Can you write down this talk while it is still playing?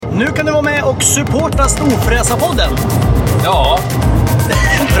Nu kan du vara med och supporta Storfräsarpodden. Ja.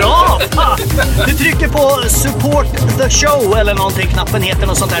 Bra! Du trycker på support the show eller någonting, knappen heter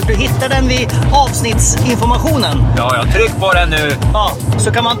något sånt där. Du hittar den vid avsnittsinformationen. Ja, jag tryck på den nu. Ja,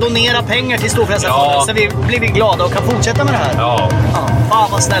 så kan man donera pengar till Storfräsarpodden så blir vi glada och kan fortsätta med det här. Ja.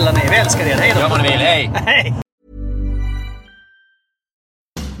 Fan vad snälla ni är, vi älskar er. Hej då. Gör vad ni vill, hej. Hej.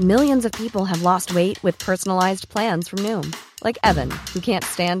 Millions of people have lost weight with personalized plans from Noom. Like Evan, who can't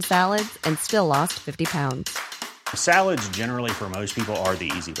stand salads and still lost 50 pounds. Salads generally for most people are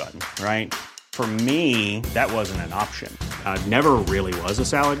the easy button, right? For me, that wasn't an option. I never really was a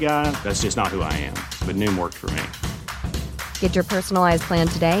salad guy. That's just not who I am. But Noom worked for me. Get your personalized plan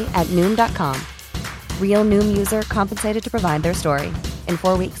today at Noom.com. Real Noom user compensated to provide their story. In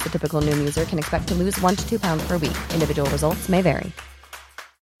 4 weeks, the typical Noom user can expect to lose 1 to 2 pounds per week. Individual results may vary.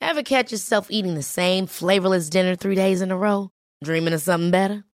 Ever catch yourself eating the same flavorless dinner 3 days in a row? Dreaming of something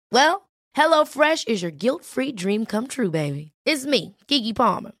better? Well, HelloFresh is your guilt-free dream come true, baby. It's me, Keke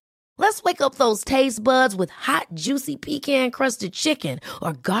Palmer. Let's wake up those taste buds with hot, juicy pecan-crusted chicken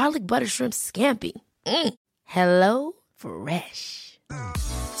or garlic butter shrimp scampi. Hello Fresh.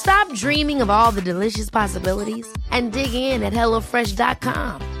 Stop dreaming of all the delicious possibilities and dig in at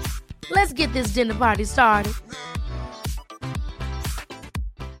HelloFresh.com. Let's get this dinner party started.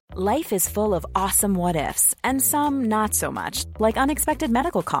 Life is full of awesome what-ifs, and some not so much, like unexpected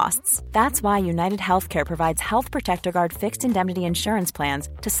medical costs. That's why United Healthcare provides Health Protector Guard fixed indemnity insurance plans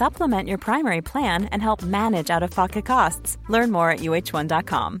to supplement your primary plan and help manage out-of-pocket costs. Learn more at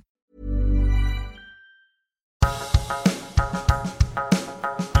uh1.com.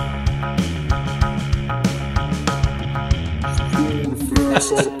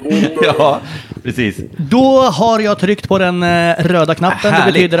 Ja, precis. Då har jag tryckt på den röda knappen. Härligt,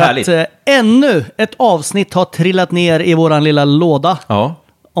 det betyder härligt. att ännu ett avsnitt har trillat ner i våran lilla låda. Ja.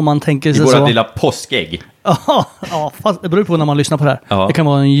 Om man tänker I sig våra så. lilla påskägg. Ja, fast det beror på när man lyssnar på det här. Ja. Det kan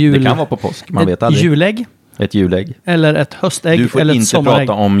vara en jul... Det kan vara på påsk, man vet aldrig. Ett julägg. Ett julägg. Eller ett höstägg. Du får eller ett inte sommarägg.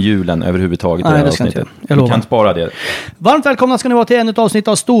 prata om julen överhuvudtaget. Nej, i det här det ska avsnittet. inte jag Du lovar. kan spara det. Varmt välkomna ska ni vara till ännu ett avsnitt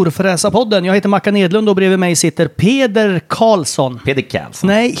av Storfräsarpodden. Jag heter Mackan Edlund och bredvid mig sitter Peder Karlsson. Peder Karlsson.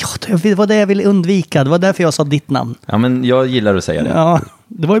 Nej, det var det jag ville undvika. Det var därför jag sa ditt namn. Ja, men jag gillar att säga det. Ja,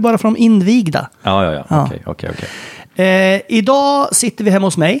 det var ju bara för de invigda. Ja. Okej. Idag sitter vi hemma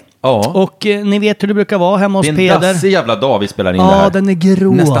hos mig. Ja. Och ni vet hur det brukar vara hemma hos Det är Peder. en dassig jävla dag vi spelar in det här. Ja, den är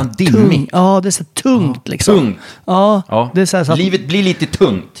grå. Nästan dimmig. Tung. Ja, det är så tungt liksom. Tungt. Ja, det är så här så att Livet blir lite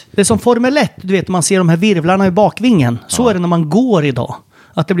tungt. det är som Formel 1, du vet, man ser de här virvlarna i bakvingen. Så är det när man går idag.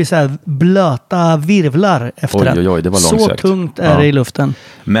 Att det blir så här blöta virvlar efter den. Oj, det var så långsökt. tungt är det i luften.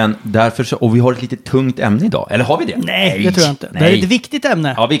 Men därför så, och vi har ett lite tungt ämne idag. Eller har vi det? Nej, det tror jag inte. Det är ett viktigt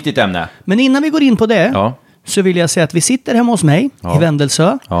ämne. Ja, viktigt ämne. Men innan vi går in på det så vill jag säga att vi sitter hemma hos mig i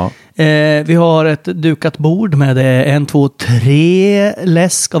Vändelsö. Ja. Vi har ett dukat bord med 1, 2, 3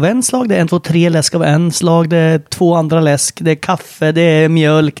 läsk av en slag. Det är 1, 2, 3 läsk av en slag. Det är 2 andra läsk. Det är kaffe, det är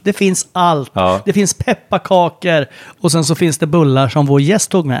mjölk. Det finns allt. Ja. Det finns pepparkakor. Och sen så finns det bullar som vår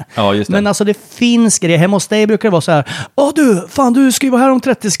gäst tog med. Ja, just det. Men alltså det finns grejer. Hemma hos dig brukar det vara så här. Du ska ju vara här om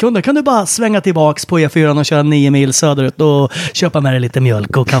 30 sekunder. Kan du bara svänga tillbaks på E4 och köra 9 mil söderut och köpa med dig lite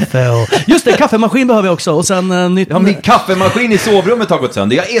mjölk och kaffe. Och... Just det, kaffemaskin behöver jag också. Och sen nytt... Ja, min kaffemaskin i sovrummet har gått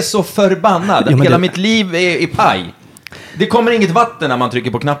sönder. Jag är så förbannad. Jo, men Hela det- mitt liv är i paj. Det kommer inget vatten när man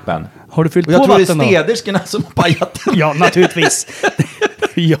trycker på knappen. Har du fyllt Och jag på tror vatten det är då? städerskorna som har pajat den. Ja, naturligtvis.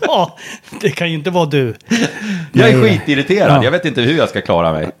 Ja, det kan ju inte vara du. Jag är Nej. skitirriterad. Ja. Jag vet inte hur jag ska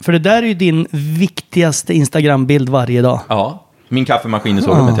klara mig. För det där är ju din viktigaste Instagram-bild varje dag. Ja, min kaffemaskin i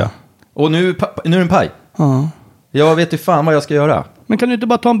sovrummet, ja. Och nu är den paj. Ja. Jag vet ju fan vad jag ska göra. Men kan du inte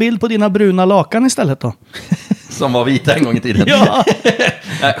bara ta en bild på dina bruna lakan istället då? Som var vita en gång i tiden. Ja.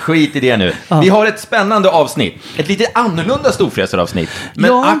 Nej, skit i det nu. Vi har ett spännande avsnitt. Ett lite annorlunda storfräsaravsnitt. Men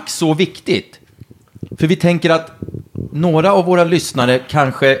Ja. ack så viktigt. För vi tänker att några av våra lyssnare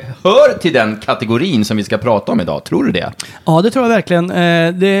kanske hör till den kategorin som vi ska prata om idag. Tror du det? Ja, det tror jag verkligen.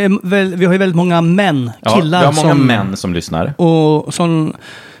 Det är vi har ju väldigt många män, killar vi har många som, män som lyssnar. och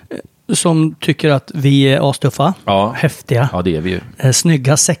som tycker att vi är astuffa, häftiga, Ja, det är vi ju.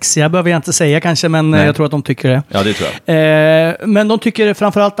 snygga, sexiga behöver jag inte säga kanske, men jag tror att de tycker det. Ja, det tror jag. Men de tycker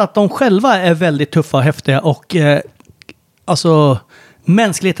framförallt att de själva är väldigt tuffa och häftiga och alltså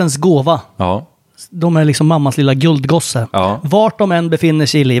mänsklighetens gåva. Ja. De är liksom mammas lilla guldgosse. Ja. Vart de än befinner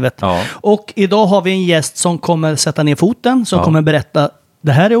sig i livet. Ja. Och idag har vi en gäst som kommer sätta ner foten. Som kommer berätta,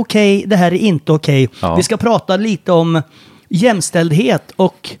 det här är okej, det här är inte okej. Ja. Vi ska prata lite om jämställdhet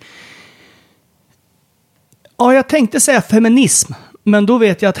och... Ja, jag tänkte säga feminism. Men då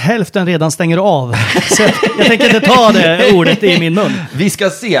vet jag att hälften redan stänger av. Så jag tänker inte ta det ordet i min mun. Vi ska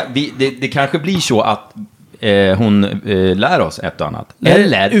se. Det kanske blir så att hon lär oss ett och annat.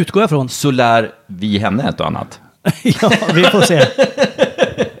 Eller utgår jag från. så lär vi henne ett och annat. Ja, vi får se.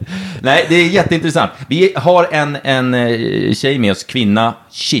 Nej, det är jätteintressant. Vi har en tjej med oss, kvinna.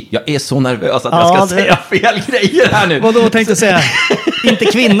 Shit, jag är så nervös att jag ska säga fel grejer här nu. Vadå tänkte säga? Inte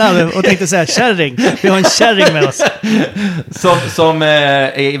kvinna, och tänkte säga kärring. Vi har en kärring med oss. Som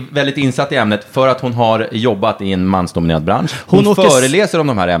är väldigt insatt i ämnet för att hon har jobbat i en mansdominerad bransch. Hon föreläser om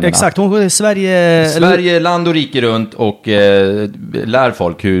de här ämnena. Exakt, hon går i Sverige, land och rike runt och lär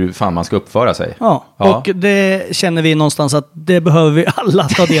folk hur fan man ska uppföra sig. Ja, och det känner vi någonstans att det behöver vi alla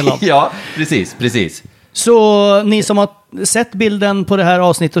ta del av. Ja, precis. Så ni som har sett bilden på det här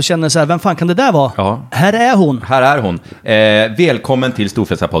avsnittet och känner så här, vem fan kan det där vara? Ja. Här är hon. Välkommen till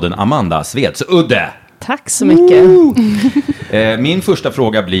Storfräsarpodden Amanda Svedsudde. Tack så mycket. Min första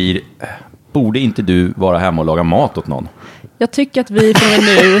fråga blir, borde inte du vara hemma och laga mat åt någon? Jag tycker att vi från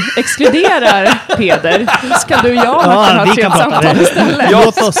nu exkluderar Peder. Ska du och jag ha ett samtal istället?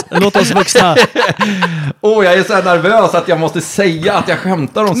 Låt oss vuxna. Jag är så här nervös att jag måste säga att jag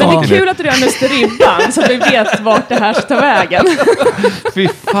skämtar om saker. Men det är kul att du redan nöster ribban så att vi vet vart det här ska ta vägen. Fy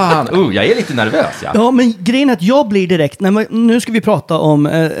fan, jag är lite nervös. Ja, men grejen är att jag blir direkt, nu ska vi prata om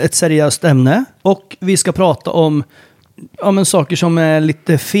ett seriöst ämne och vi ska prata om saker som är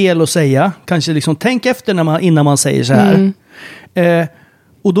lite fel att säga. Kanske liksom tänk efter innan man säger så här.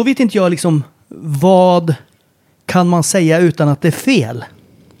 Och då vet inte jag liksom vad kan man säga utan att det är fel.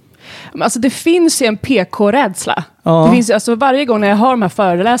 Alltså det finns ju en PK-rädsla. Ja. Det finns, alltså varje gång när jag har de här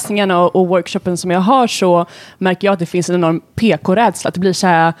föreläsningarna och workshopen som jag har så märker jag att det finns en enorm PK-rädsla. Att det blir så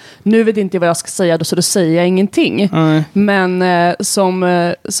här, nu vet inte vad jag ska säga så då säger jag ingenting. Men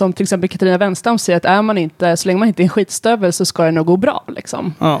som till exempel Katarina Wenstam säger att är man inte, så länge man inte är en skitstövel så ska det nog gå bra.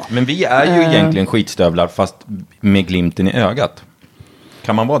 Liksom. Ja. Men vi är ju egentligen skitstövlar fast med glimten i ögat.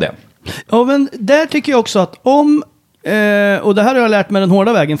 Kan man vara det? Ja, men där tycker jag också att om och det här har jag lärt mig den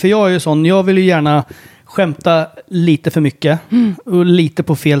hårda vägen. För jag är ju sån, jag vill ju gärna skämta lite för mycket. Och lite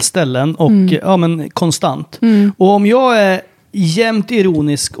på fel ställen. Och konstant. Och om jag är jämt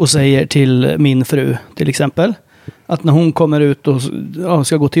ironisk och säger till min fru till exempel. Att när hon kommer ut och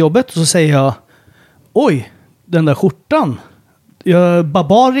ska gå till jobbet. Så säger jag, oj, den där skjortan.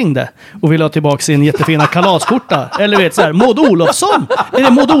 Babar ringde och ville ha tillbaka sin jättefina kalasskjorta. Eller vet så här, Maud Olofsson. Är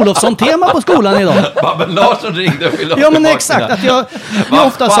det Maud Olofsson-tema på skolan idag? Babben Larsson ringde och ville ha ja, men tillbaka exakt. sina. Att jag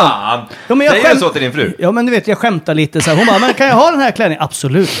ofta fan? Ja, men säger du så till din fru? Ja, men du vet, jag skämtar lite så här. Hon bara, men kan jag ha den här klänningen?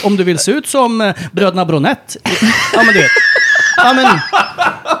 Absolut. Om du vill se ut som bröderna Bronett. Ja, men du vet.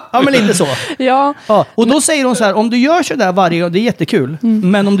 Ja, men lite så. Ja. Och då säger hon så här, om du gör så där varje gång, det är jättekul.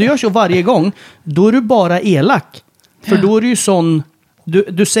 Men om du gör så varje gång, då är du bara elak. För då är du ju sån,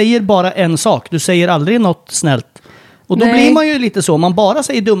 du säger bara en sak, du säger aldrig något snällt. Och då blir man ju lite så, om man bara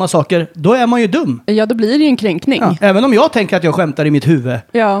säger dumma saker, då är man ju dum. Ja, då blir det ju en kränkning. Ja, även om jag tänker att jag skämtar i mitt huvud.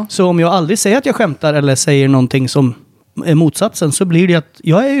 Ja. Så om jag aldrig säger att jag skämtar eller säger någonting som är motsatsen så blir det att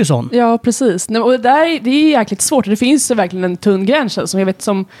jag är ju sån. Ja, precis. Och det är jäkligt svårt. Det finns verkligen en tunn gräns som jag vet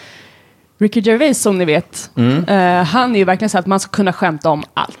som Ricky Gervais, som ni vet, han är ju verkligen så att man ska kunna skämta om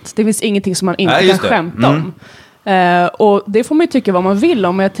allt. Det finns ingenting som man inte kan skämta om. Och det får man ju tycka vad man vill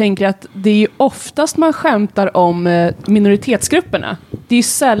om, men jag tänker att det är ju oftast man skämtar om minoritetsgrupperna. Det är ju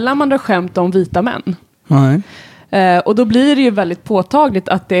sällan man drar skämt om vita män. Nej. Och då blir det ju väldigt påtagligt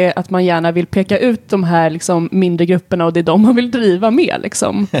att man gärna vill peka ut de här liksom, mindre grupperna och det är de man vill driva med.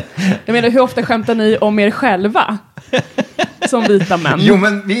 Liksom. Jag menar, hur ofta skämtar ni om er själva som vita män? Jo,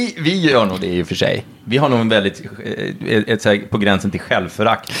 men vi gör nog det i och för sig. Vi har nog en väldigt på gränsen till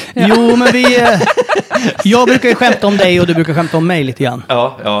självförakt. Ja. Jo, men jag brukar ju skämta om dig och du brukar skämta om mig lite grann.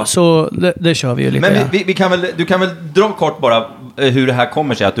 Ja. Så det kör vi ju lite. Men du kan väl dra kort bara hur det här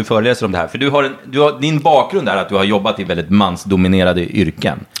kommer sig att du föreläser om det här. För du har din bakgrund är att du har jobbat i väldigt mansdominerade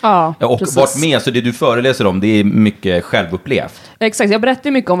yrken. Ja, och precis. varit med, så det du föreläser om, det är mycket självupplevt. Exakt, jag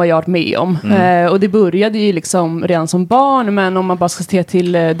berättar mycket om vad jag har varit med om. Och det började ju liksom redan som barn, men om man bara ska se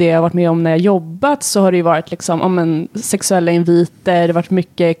till det jag har varit med om när jag jobbat, så har det ju varit liksom, sexuella inviter, det har varit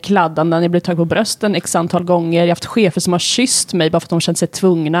mycket kladdande, jag blev tagit på brösten x antal gånger, jag har haft chefer som har kysst mig bara för att de känt sig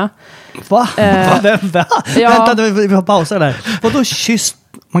tvungna. Va? Va? Ja. Vänta, vi får pausa där. Vadå kysst?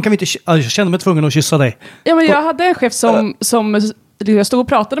 Man kan väl inte jag känner mig tvungen att kyssa dig. Ja, men jag hade en chef som jag stod och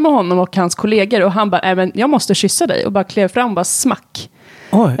pratade med honom och hans kollegor och han bara, men jag måste kyssa dig, och bara klev fram och bara smack.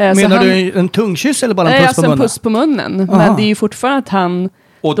 Oj, menar du en tungkyss eller bara en puss på munnen? En puss på munnen. Men det är ju fortfarande att han...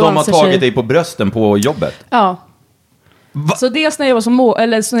 Och de har tagit dig på brösten på jobbet? Ja. Så dels när jag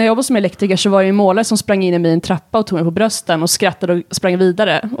var som elektriker så var det en målare som sprang in i mig en trappa och tog mig på brösten och skrattade och sprang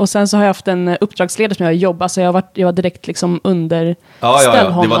vidare. Och sen så har jag haft en uppdragsledare som jag jobbat, så jag var direkt liksom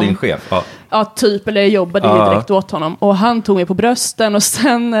underställd honom. Det var din chef. Ja, typ, eller jag jobbade direkt åt honom. Och han tog mig på brösten och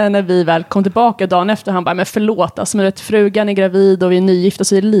sen när vi väl kom tillbaka dagen efter, han bara, men förlåt, alltså, men frugan är gravid och vi är nygifta,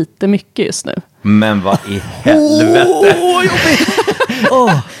 så är det lite mycket just nu. Men vad i helvete?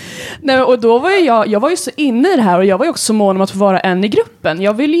 Nej, och då var jag var ju så inne i det här, och jag var ju också mån om att få vara en i gruppen.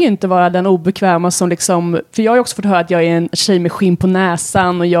 Jag ville ju inte vara den obekväma som liksom, för jag har ju också fått höra att jag är en tjej med skinn på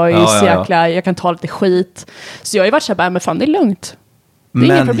näsan och jag är så jäkla, jag kan ta lite skit. Så jag har ju varit så här, men fan, det är lugnt. Det är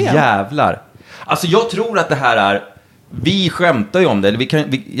inget problem. Men jävlar. Alltså jag tror att det här är, vi skämtar ju om det.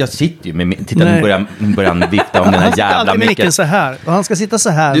 Jag sitter ju med, titta nu börjar han vifta om den här jävla micken så här, och han ska sitta så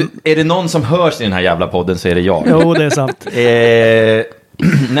här. Är det någon som hörs i den här jävla podden så är det jag. Jo, det är sant.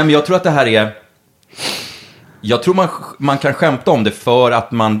 Nej, men jag tror att det här är, jag tror man kan skämta om det för att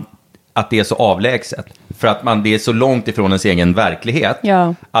det är så avlägset, för att det är så långt ifrån ens egen verklighet,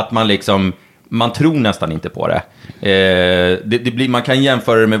 att man tror nästan inte på det. Det blir, man kan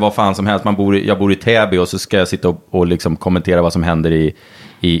jämföra det med vad fan som helst. Jag bor i Täby och så ska jag sitta och liksom kommentera vad som händer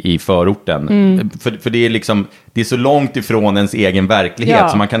i förorten. För det är liksom, det är så långt ifrån ens egen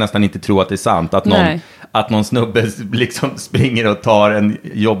verklighet så man kan nästan inte tro att det är sant. Att någon snubbe liksom springer och tar en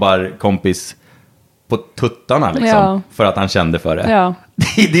jobbarkompis på tuttarna liksom, för att han kände för det. Ja.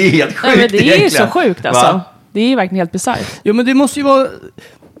 Det är helt sjukt. Men det är ju så sjukt alltså. Va? Det är ju verkligen helt bisarrt. Jo, men det måste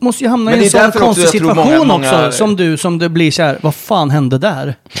ju hamna i en sån konstig situation också, som det blir så här, vad fan hände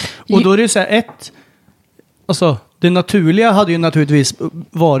där? Och då är det ju så här, alltså det naturliga hade ju naturligtvis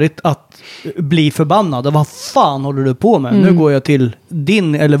varit att bli förbannad. Vad fan håller du på med? Nu går jag till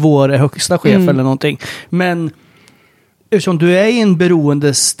din eller vår högsta chef eller någonting. Men eftersom du är i en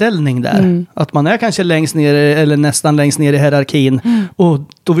beroendeställning där, att man är kanske längst ner eller nästan längst ner i hierarkin, och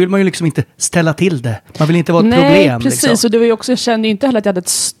då vill man ju liksom inte ställa till det. Man vill inte vara ett problem. Nej, precis. Liksom. Och det var ju också, jag kände ju inte heller att jag hade ett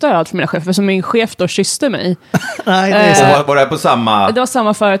stöd för mina chefer, som min chef då kysste mig. Nej, det är var det på samma... Det var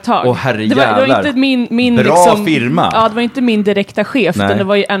samma företag. Åh, herrejävlar. Det var inte min bra liksom, firma. Ja, det var inte min direkta chef, utan det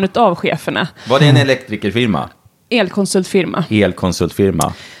var ju en av cheferna. Var det en elektrikerfirma?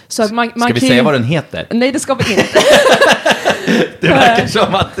 Elkonsultfirma. Så att ska vi säga vad den heter? Nej, det ska vi inte. Det verkar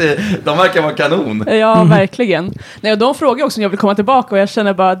som att de verkar vara kanon. Ja, verkligen. Nej, och de frågar också om jag vill komma tillbaka, och jag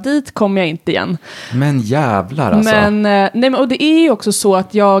känner bara, dit kommer jag inte igen. Men jävlar alltså. Men och det är ju också så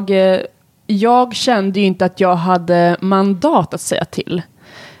att jag kände ju inte att jag hade mandat att säga till.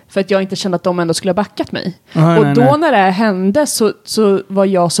 För att jag inte kände att de ändå skulle ha backat mig. När det hände så var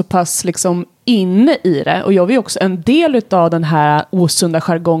jag så pass liksom inne i det. Och jag var ju också en del av den här osunda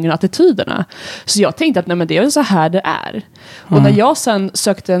jargongen och attityderna. Så jag tänkte att nej, men det är så här det är. Och när jag sen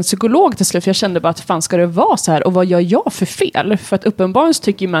sökte en psykolog till slut, för jag kände bara att fan ska det vara så här? Och vad gör jag för fel? För att uppenbarligen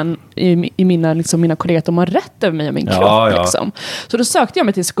tycker man i mina kollegor att de har rätt över mig och min kropp. Liksom. Så då sökte jag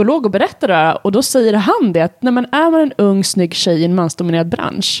mig till en psykolog och berättade det. Och då säger han det att nej, men är man en ung, snygg tjej i en mansdominerad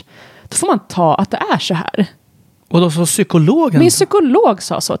bransch, då får man ta att det är så här. Och då sa psykologen? Min psykolog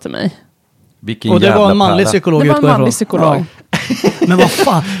sa så till mig. Vilken och det var en manlig psykolog. Det var en manlig psykolog. Ja. Men vad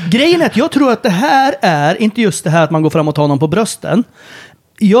fan. Grejen är att jag tror att det här är inte just det här att man går fram och tar någon på brösten.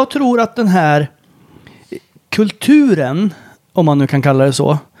 Jag tror att den här kulturen, om man nu kan kalla det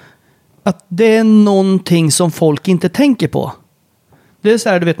så, att det är någonting som folk inte tänker på. Det är så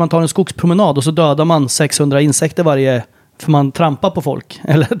här, du vet, man tar en skogspromenad och så dödar man 600 insekter för man trampar på folk.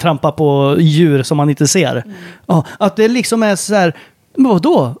 Eller trampar på djur som man inte ser. Ja, att det liksom är så här, men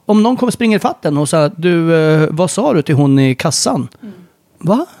vadå? Om någon kommer springer i fatten och säger du, vad sa du till hon i kassan?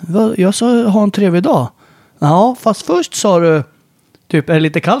 Va? Jag sa ha en trevlig dag. Ja, fast först sa du typ, är det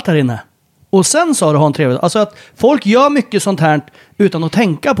lite kallt här inne? Och sen sa du ha en trevlig dag. Alltså att folk gör mycket sånt här utan att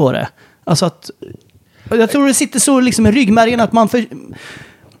tänka på det. Alltså att jag tror det sitter så liksom i ryggmärgen att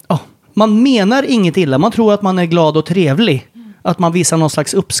man menar inget illa. Man tror att man är glad och trevlig. Att man visar någon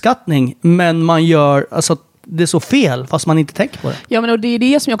slags uppskattning. Men man gör, alltså det är så fel fast man inte tänker på det. Ja, men och det är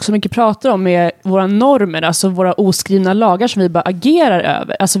det som jag också mycket pratar om med våra normer, alltså våra oskrivna lagar som vi bara agerar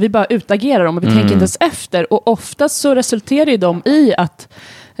över. Alltså vi bara utagerar dem och vi tänker inte ens efter. Och oftast så resulterar ju de i att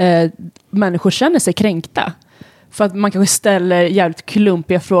människor känner sig kränkta. För att man kanske ställer jävligt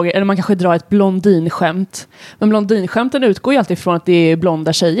klumpiga frågor, eller man kanske drar ett blondinskämt. Men blondinskämten utgår ju alltid från att det är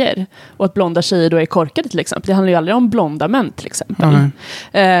blonda tjejer. Och att blonda tjejer då är korkade till exempel. Det handlar ju aldrig om blonda män till exempel.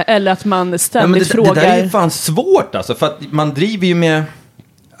 Eller att man ständigt frågar... Det där är ju fan svårt alltså. För att man driver ju med...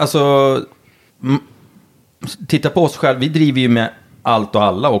 Alltså... Titta på oss själva. Vi driver ju med allt och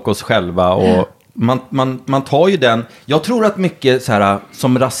alla och oss själva. Och man tar ju den... Jag tror att mycket så här,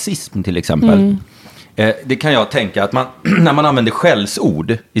 som rasism till exempel... Det kan jag tänka att när man använder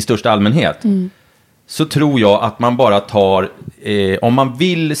skällsord i största allmänhet så tror jag att man bara tar, om man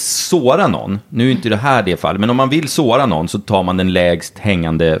vill såra någon, nu är inte det här det fall, men om man vill såra någon så tar man den lägst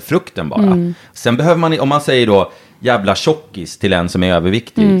hängande frukten bara. Sen behöver man, om man säger då jävla tjockis till en som är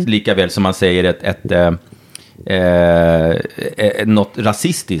överviktig, lika väl som man säger något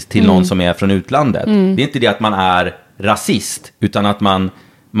rasistiskt till någon som är från utlandet. Det är inte det att man är rasist, utan att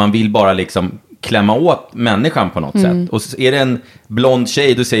man vill bara liksom klämma åt människan på något sätt. Och är det en blond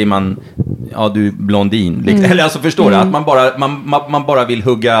tjej, då säger man ja, du är blondin. Eller alltså förstår du, att man bara vill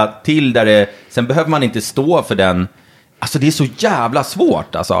hugga till där det, sen behöver man inte stå för den. Alltså det är så jävla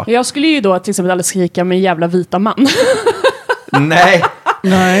svårt alltså. Jag skulle ju då till exempel aldrig skrika med en jävla vita man. Nej.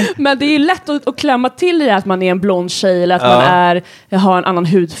 Men det är ju lätt att klämma till i att man är en blond tjej eller att man har en annan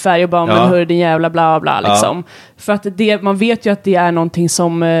hudfärg och bara men hör din jävla bla bla liksom. För att man vet ju att det är någonting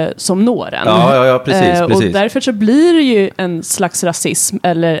som når en. Ja, precis. Och därför så blir det ju en slags rasism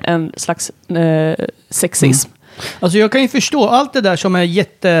eller en slags sexism. Alltså jag kan ju förstå allt det där som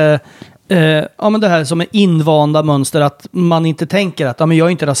är men det här som är invanda mönster, att man inte tänker att men jag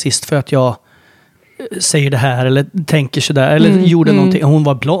är inte rasist för att jag säger det här eller tänker så där eller gjorde någonting. Hon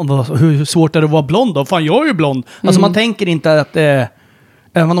var blond. Hur svårt är det att vara blond då? Fan, jag är ju blond. Alltså man tänker inte att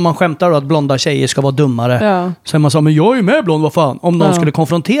även om man skämtar då, att blonda tjejer ska vara dummare. Så är man så, men jag är ju med blond, vad fan? Om någon skulle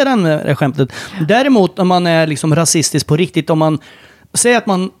konfrontera en med det skämtet. Däremot om man är liksom rasistisk på riktigt, om man säger att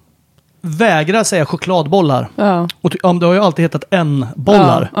man vägrar säga chokladbollar. Och det har ju alltid hetat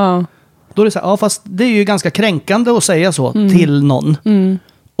en-bollar. Då är det så här, fast det är ju ganska kränkande att säga så till någon.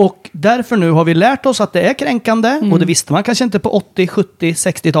 Och därför nu har vi lärt oss att det är kränkande. Och det visste man kanske inte på 80, 70,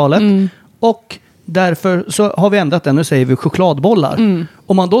 60-talet. Och därför så har vi ändrat det. Nu säger vi chokladbollar.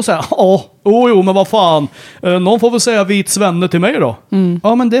 Om man då säger, jo, men vad fan. Någon får väl säga vit svenne till mig då.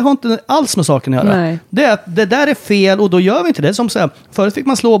 Ja, men det har inte alls med saken att göra. Nej. Det är att det där är fel och då gör vi inte det. Som så här, förut fick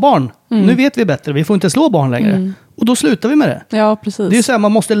man slå barn. Nu vet vi bättre. Vi får inte slå barn längre. Och då slutar vi med det. Ja, precis. Det är ju så här,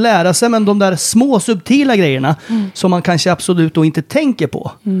 man måste lära sig, men de där små subtila grejerna som man kanske absolut då inte tänker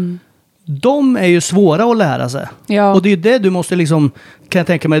på. De är ju svåra att lära sig. Ja. Och det är ju det du måste liksom, kan jag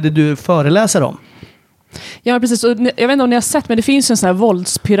tänka mig, det du föreläser om. Ja, precis. Och jag vet inte om ni har sett, men det finns ju en sån här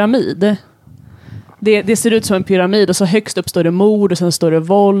våldspyramid. Det ser ut som en pyramid och så högst upp står det mord och sen står det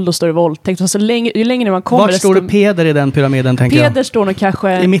våld och står det våldtäkt. Och så ju längre man kommer... Var står det Peder i den pyramiden, tänker jag? Peder står nog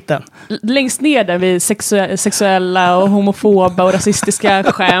kanske... I mitten? Längst ner där vid sexuella och homofoba och rasistiska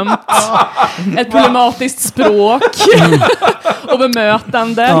skämt. Ett problematiskt språk. Och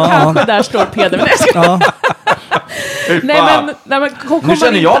bemötande. Kanske där står Peder. Nej, men nu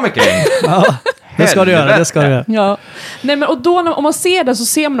känner jag mig kring. Det ska du göra. Ja. Nej, men och då om man ser det så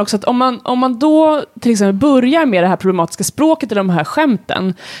ser man också att om man då till exempel börjar med det här problematiska språket eller de här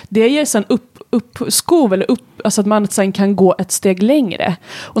skämten, det ger sen uppskov eller alltså att man sen kan gå ett steg längre.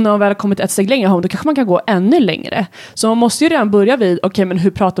 Och när man väl har kommit ett steg längre, då kanske man kan gå ännu längre. Så man måste ju redan börja vid, okej, men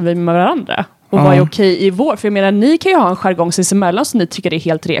hur pratar vi med varandra? Och vad är okej i vår? För jag menar, ni kan ju ha en jargong sinsemellan som ni tycker är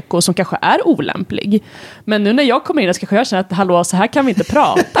helt reko, som kanske är olämplig. Men nu när jag kommer in så kanske jag känner att hallå, så här kan vi inte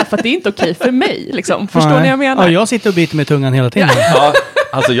prata, för att det är inte okej för mig. Liksom. Förstår ni vad jag menar? Ja, jag sitter och biter med tungan hela tiden. Ja,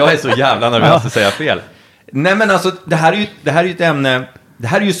 alltså jag är så jävla nervös att säga fel. Nej, men alltså det här är ju ett ämne, det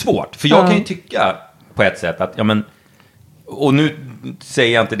här är ju svårt. För jag kan ju tycka på ett sätt att, ja men, och nu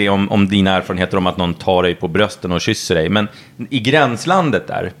säger jag inte det om dina erfarenheter om att någon tar dig på brösten och kysser dig, men i gränslandet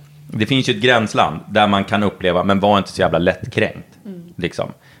där, det finns ju ett gränsland där man kan uppleva, men var inte så jävla lättkränkt.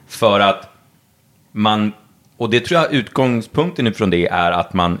 Liksom. För att man, och det tror jag utgångspunkten ifrån det är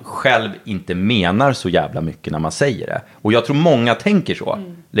att man själv inte menar så jävla mycket när man säger det. Och jag tror många tänker så.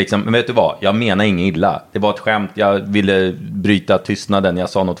 Liksom, men vet du vad, jag menar inget illa. Det var ett skämt, jag ville bryta tystnaden, jag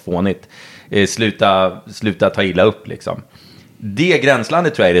sa något fånigt. Sluta ta illa upp liksom. Det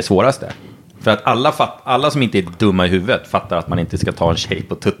gränslandet tror jag är det svåraste. För att alla som inte är dumma i huvudet fattar att man inte ska ta en tjej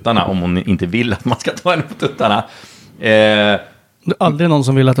på tuttarna om hon inte vill att man ska ta henne på tuttarna. Det är aldrig någon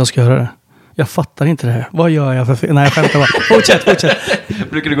som vill att jag ska göra det. Jag fattar inte det här. Vad gör jag för fel? Nej, jag skämtar bara. Fortsätt.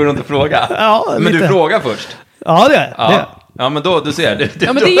 Brukar du gå runt och fråga? Ja, men du frågar först. Ja, det är det. Ja, men då du ser.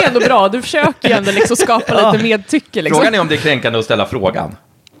 Ja, men det är ändå bra. Du försöker ju ändå liksom skapa lite medtycke. Liksom. Frågan är om det är kränkande att ställa frågan.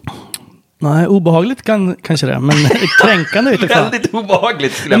 Nej, obehagligt kanske det, men kränkande vet jag. Väldigt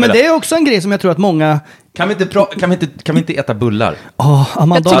obehagligt skulle jag men det är också en grej som jag tror att många... Kan vi inte äta bullar?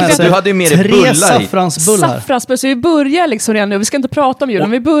 Amanda, du hade ju med dig bullar. 3 saffransbullar. Saffransbullar, så vi börjar liksom redan nu. Vi ska inte prata om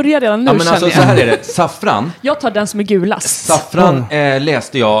julen, vi börjar redan nu. Ja, men alltså, så här är det. Saffran. Jag tar den som är gulast. Saffran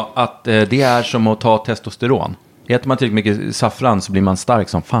läste jag att det är som att ta testosteron. Äter man tillräckligt mycket saffran så blir man stark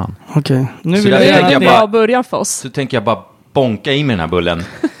som fan. Okej. Nu vill jag börja för oss. Så tänker jag bara bonka i med den här bullen.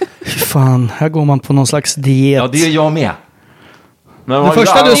 Fan, här går man på någon slags diet. Ja, det är jag med. Men Det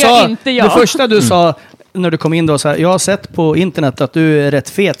första du sa när du kom in då, så här, jag har sett på internet att du är rätt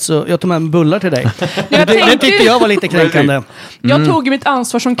fet, så jag tog med en bullar till dig. Det tyckte jag var lite kränkande. Jag tog mitt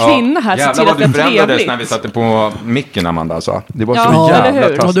ansvar som kvinna här. Jävlar till vad att du det är förändrades trevligt. när vi satte på micken, Amanda. Alltså. Det var så eller hur? jävla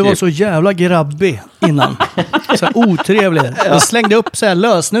taskigt. Ja, du var så jävla grabbig innan. Så här, otrevlig. Jag slängde upp så här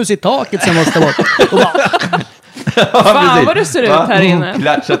lösnus i taket sen måste bort. Och bara... Fan vad du ser ut här inne.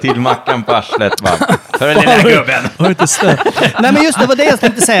 Klatcha till mackan på arslet. För den lilla gubben. Nej, men just det var det jag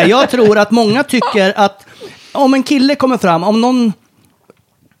tänkte säga. Jag tror att många tycker att om en kille kommer fram,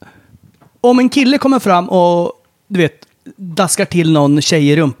 om en kille kommer fram och du vet, daskar till någon tjej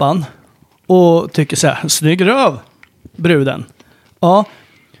i rumpan och tycker så här, snygg röv, bruden. Ja,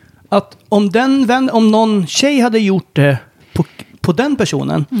 att om någon tjej hade gjort det på den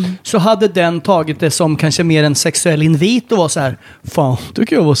personen, så hade den tagit det som kanske mer en sexuell invit och var så här, fan,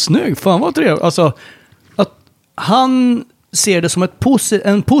 tycker jag var snygg, fan vad trevligt. Alltså, att han ser det som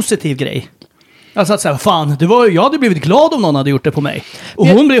en positiv grej. Alltså att säga, fan, jag hade blivit glad om någon hade gjort det på mig. Och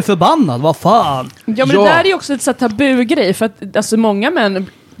hon blev förbannad, vad fan. Ja, men det där är ju också ett så tabugrej, för att alltså, många män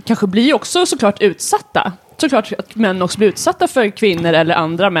kanske blir också såklart utsatta. Såklart att män också blir utsatta för kvinnor eller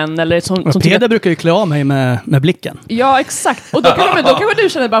andra män. Eller som Peder brukar ju klä av mig med blicken. Ja, exakt. Och då kanske du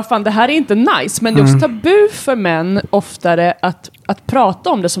känner bara, fan, det här är inte nice. Men det är också tabu för män oftare att prata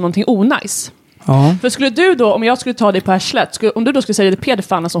om det som någonting onajs. Ja. För skulle du då, om jag skulle ta dig på arslet, om du då skulle säga det Peder,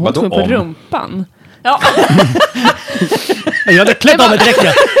 fan, alltså hon tog på rumpan. Ja. Jag hade klätt av mig direkt.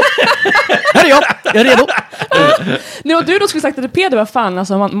 Här är jag är redo. Nu om du då skulle sagt att Peder var fan,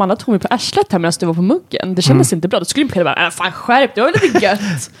 alltså man tog mig på arslet här medan du var på muggen. Det kändes inte bra. Då skulle Peder bara, fan skärp, det var lite gött.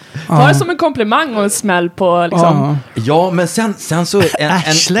 Ta det som en komplimang och en smäll på liksom. Ja, men sen så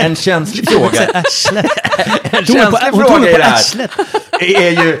en känslig fråga. En känslig fråga i det här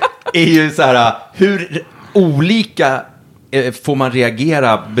är ju så här, hur olika får man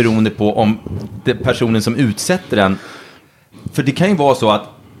reagera beroende på om det personen som utsätter den. För det kan ju vara så att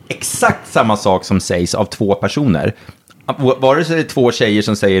exakt samma sak som sägs av två personer, vare sig det är två tjejer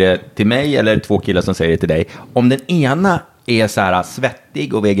som säger det till mig eller två killar som säger det till dig, om den ena är så här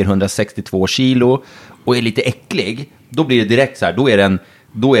svettig och väger 162 kilo och är lite äcklig, då blir det direkt så här,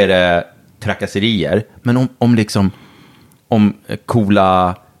 då är det trakasserier. Men om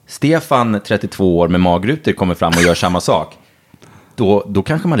coola Stefan 32 år med magrutor kommer fram och gör samma sak, då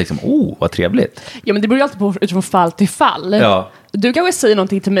kanske man liksom, vad trevligt. Ja, men det beror ju alltid på utifrån fall till fall. Ja. Du kanske säger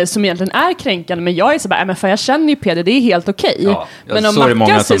någonting till mig som egentligen är kränkande, men jag är så bara, men fan, jag känner ju Peder, det är helt okej. Ja, men om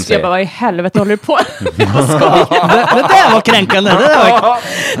Mackan säger, ska jag bara, vad i helvete håller du på? Det där var kränkande.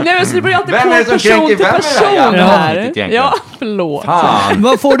 Nej, men så det beror ju alltid på person till person här. Ja, förlåt. Fan.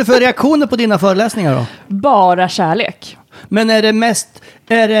 Vad får du för reaktioner på dina föreläsningar då? Bara kärlek. Men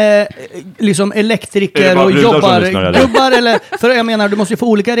är det liksom elektriker och gubbar eller, för jag menar, du måste ju få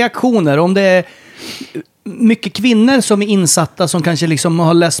olika reaktioner. Om det är mycket kvinnor som är insatta, som kanske liksom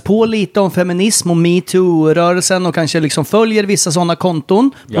har läst på lite om feminism och MeToo-rörelsen och kanske liksom följer vissa sådana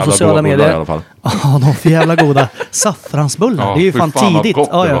konton på sociala medier. I alla fall. Ja, de är för jävla goda. Saffransbullar, det är ju fan tidigt.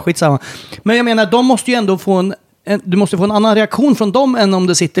 Ja, skitsamma. Men jag menar, de måste ju ändå få du måste få en annan reaktion från dem än om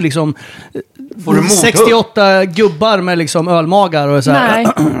det sitter liksom 68 gubbar med liksom ölmagar och så här.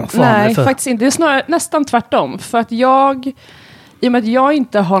 Nej, faktiskt inte. Det är snarare nästan tvärtom. För att i och med att jag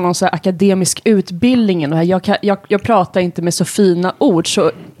inte har någon så här akademisk utbildning och jag pratar inte med så fina ord,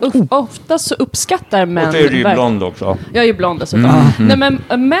 så ofta så uppskattar män... Och så är du ju blond också. Jag är ju blond dessutom. Nej, men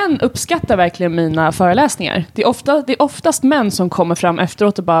män uppskattar verkligen mina föreläsningar. Det är oftast män som kommer fram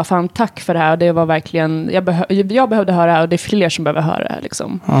efteråt och bara, fan, tack för det här. Det var verkligen... Jag behövde höra det här och det är fler som behöver höra det här.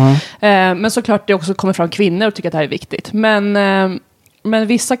 Liksom. Men såklart det också kommer fram kvinnor och tycker att det här är viktigt. Men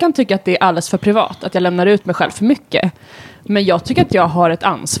vissa kan tycka att det är alldeles för privat. Att jag lämnar ut mig själv för mycket. Men jag tycker att jag har ett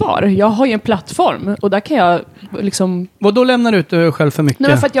ansvar. Jag har ju en plattform. Och där kan jag liksom... Vad då lämnar du ut dig själv för mycket? Nej,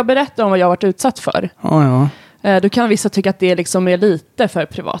 men för att jag berättar om vad jag har varit utsatt för. Då kan vissa tycka att det liksom är lite för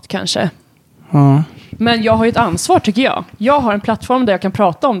privat kanske. Men jag har ju ett ansvar, tycker jag. Jag har en plattform där jag kan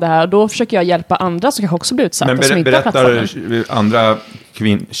prata om det här. Och då försöker jag hjälpa andra som kanske också blir utsatta. Men berättar andra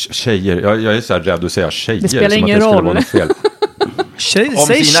tjejer... Jag är så här rädd att säga tjejer. Det spelar som ingen att det roll. Vara något fel.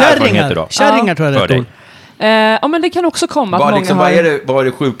 Säg kärringar. Kärringar tror jag är rätt ord. Ja, men det kan också komma att många liksom, har... Vad är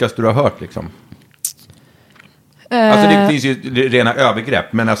det sjukaste du har hört liksom? Alltså det finns ju rena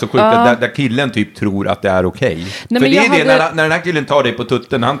övergrepp, men alltså sjuka där killen typ tror att det är okej. För det är när den här killen tar dig på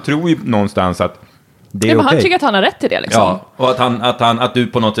tutten, han tror ju någonstans att Det är men han okej. tycker att han har rätt i det liksom. Ja, och att du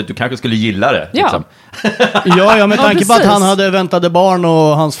på något sätt, du kanske skulle gilla det. Ja. Liksom. Ja, med tanke på att precis. han hade väntade barn och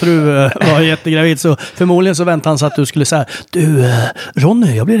hans fru var jättegravid, så förmodligen så väntade han så att du skulle säga: du,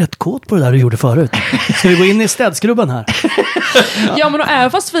 Ronny, jag blir rätt kåt på det där du gjorde förut. Ska vi gå in i städskrubben här? Ja, men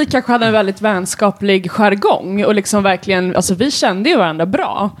även fast vi kanske hade en väldigt vänskaplig jargong och liksom verkligen, alltså vi kände ju varandra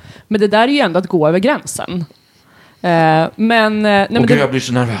bra, men det där är ju ändå att gå över gränsen. Men jag blir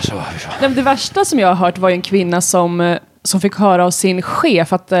så nervös. det värsta som jag har hört var ju en kvinna som fick höra av sin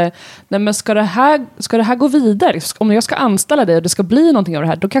chef att nej, men ska det här gå vidare, om jag ska anställa dig och det ska bli någonting av det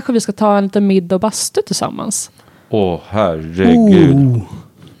här, då kanske vi ska ta en liten middag och bastu tillsammans. Herregud.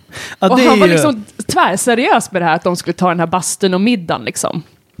 Ja, Och det han var är ju- liksom tvärseriös med det här, att de skulle ta den här bastun och middagen liksom.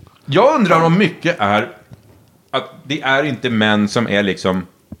 Jag undrar om mycket är att det är inte män som är liksom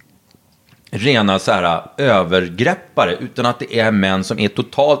rena så här övergreppare, utan att det är män som är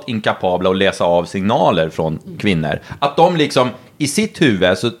totalt inkapabla att läsa av signaler från kvinnor. Att de liksom i sitt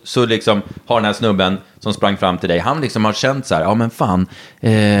huvud så liksom har den här snubben som sprang fram till dig, han liksom har känt så här: ja men fan,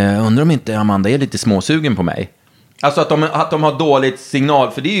 undrar om inte Amanda är lite småsugen på mig. Alltså att de har dåligt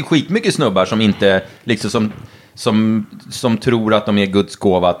signal, för det är ju skitmycket snubbar som inte liksom som tror att de är Guds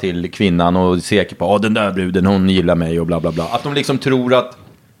gåva till kvinnan och är säker på den där bruden, hon gillar mig och bla bla bla. Att de liksom tror att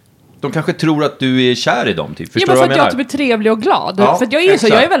de kanske tror att du är kär i dem, typ. Förstår Ja, du men vad för jag att menar? jag typ är trevlig och glad. Ja, för att jag är ju så,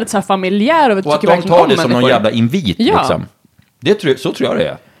 jag är väldigt så här familjär och Och att tycker de verkligen tar om det som någon människor. jävla invit, Ja. liksom. Så tror jag det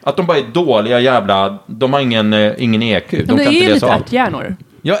är. Att de bara är dåliga jävla, de har ingen EQ. De Men kan det är inte ju läsa lite av. ärthjärnor.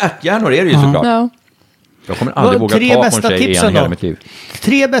 Ja, ärthjärnor är det ju såklart. Ja. Jag kommer aldrig våga Tre ta på en bästa tjej igen i tipsen hela då? mitt liv.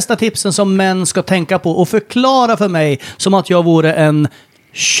 3 bästa tipsen som män ska tänka på och förklara för mig som att jag vore en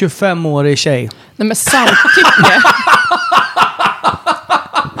 25-årig tjej. Nej, men samtycke.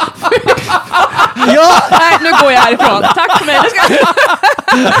 Ja! Nej, nu går jag härifrån. Tack för mig.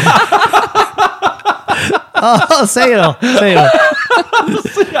 Säg då.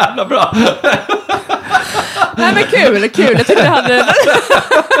 Så jävla bra. Nej, men kul. Jag tyckte det hade...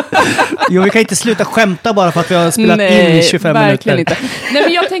 Jo, vi kan inte sluta skämta bara för att vi har spelat in 25 verkligen minuter. inte. Nej,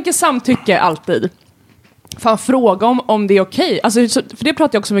 men jag tänker samtycke alltid. Fan, fråga om det är okej. Alltså, för det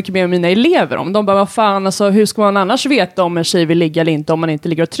pratar jag också mycket med mina elever om. De bara, vad fan, alltså, hur ska man annars veta om en tjej vill ligga eller inte om man inte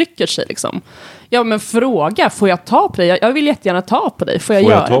ligger och trycker sig liksom? Ja, men fråga, får jag ta på dig? Jag vill jättegärna ta på dig. Får jag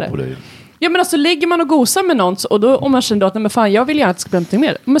göra det? dig? Ja, men alltså ligger man och gosar med någon och då, om man känner då att nej, men fan, jag vill gärna att det ska bli någonting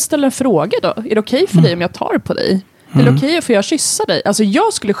mer. Men ställ en fråga då. Är det okej för dig om jag tar på dig? Är det okej för jag kyssa dig? Alltså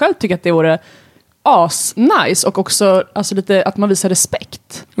jag skulle själv tycka att det vore nice och också alltså, lite att man visar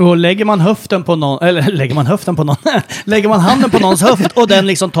respekt. Och lägger man handen på någons höft och den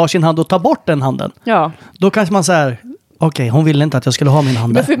liksom tar sin hand och tar bort den handen. Ja. Då kanske man säger: okej, hon ville inte att jag skulle ha min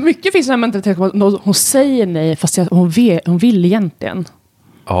hand Men där. för mycket finns det en mentalitet att hon säger nej fast hon vill egentligen.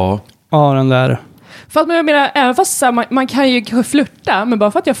 Ja. Ja, den där. För att jag menar, även fast så här, man kan ju kanske flirta, men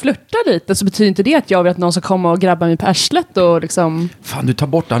bara för att jag flirtar lite så betyder inte det att jag vill att någon ska komma och grabba mig på arslet och liksom... Fan, du tar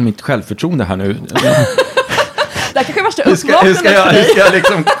bort all mitt självförtroende här nu. Det här kanske är värsta Hur ska jag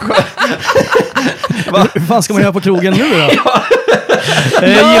liksom... Hur fan ska man göra på krogen nu då? Gör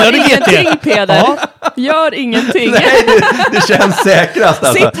Gillar du ingenting, GT? Peder. Ja. Gör ingenting. Nej, det känns säkrast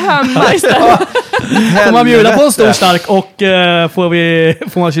alltså. Sitt hemma istället. Får man bjuda på en stor stark och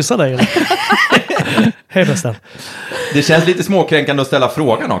får man kyssa dig? Eller? Hej bästa. Det känns lite småkränkande att ställa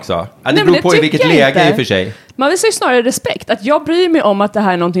frågan också. Ja, det men beror det på i tycker vilket jag läge inte. i och för sig. Man visar ju snarare respekt. Att jag bryr mig om att det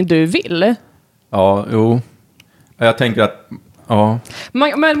här är någonting du vill. Ja, jo. Jag tänker att... Ja.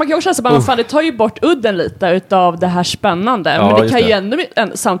 Men man kan också känna att fan, det tar ju bort udden lite utav det här spännande. Ja, men det just kan det.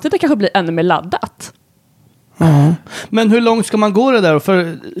 ju samtidigt kanske bli ännu mer laddat. Men hur långt ska man gå det där?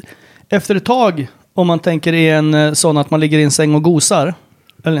 För efter ett tag, om man tänker i en sån att man ligger i en säng och gosar,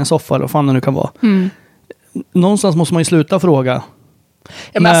 eller en soffa eller vad fan det nu kan vara. Någonstans måste man ju sluta fråga.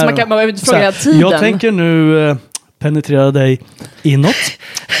 Ja, men alltså, man behöver inte fråga hela tiden. Jag tänker nu penetrera dig inåt.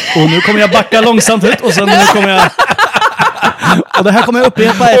 Och nu kommer jag backa långsamt ut och sen nu kommer jag... Och det här kommer jag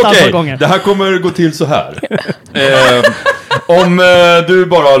upprepa ett antal gånger. Det här kommer gå till så här. Om du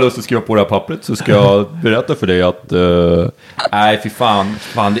bara har lust att skriva på det här pappret så ska jag berätta för dig att... nej, fy fan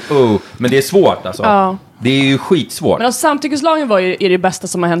men det är svårt alltså. Ja. Det är ju skitsvårt. Men alltså, samtyckeslagen är det bästa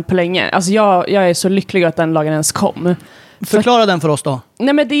som har hänt på länge. Alltså, jag är så lycklig att den lagen ens kom. Förklara den för oss då.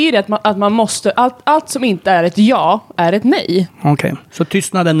 Nej, men det är ju det att man måste... Allt som inte är ett ja är ett nej. Okej, så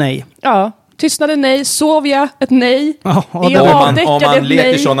tystnaden nej. Ja. Tystnade nej, sov jag ett nej. Ja, Är det- jag om avdäckad man ett leker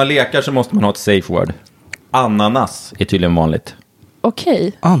nej. sådana lekar så måste man ha ett safe word. Ananas är tydligen vanligt.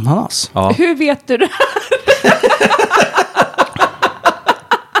 Okej. Ananas. Ja. Hur vet du det?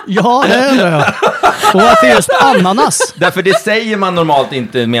 Ja, det undrar jag. Och varför just ananas? Därför det säger man normalt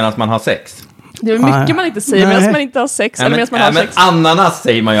inte medan man har sex. Det är mycket man inte säger medan man inte har sex. Eller medan man har sex. Ananas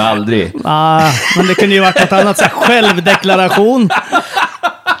säger man ju aldrig. Men det kunde ju varit något annat. Så här, självdeklaration.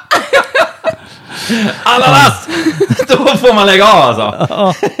 Ananas! Då får man lägga av alltså.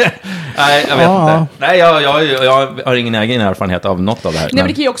 Nej, jag vet inte. Nej, jag har ingen egen erfarenhet av något av det här. Nej, men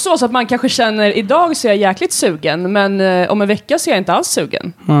det kan ju också vara så att man kanske känner idag så är jag jäkligt sugen, men om en vecka så är jag inte alls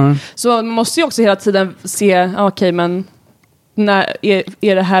sugen. Så man måste ju också hela tiden se, okej, men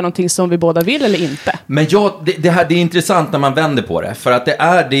är det här någonting som vi båda vill eller inte? Men det är intressant när man vänder på det. För att det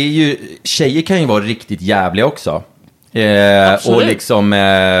är ju, tjejer kan ju vara riktigt jävliga också. Och liksom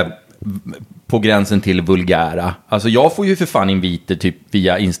på gränsen till vulgära. Alltså jag får ju för fan inviter typ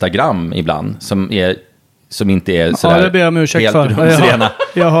via Instagram ibland som inte är sådär. Ja, det ber jag om ursäkt helt för.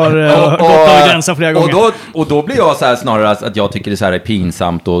 Jag har gått över gränsen flera gånger. Och då blir jag så här snarare att jag tycker det är så här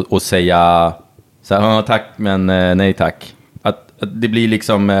pinsamt att säga så här, tack men nej tack. Att det blir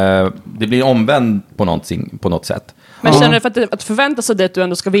liksom det blir omvänd på något sätt. Men känner du för att förvänta sig det att du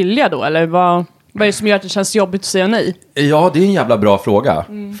ändå ska vilja då? Eller vad är det som gör att det känns jobbigt att säga nej? Ja, det är en jävla bra fråga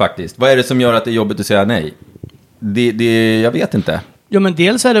faktiskt. Vad är det som gör att det är jobbigt att säga nej? Jag vet inte. Ja, men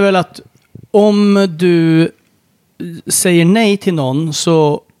dels är det väl att om du säger nej till någon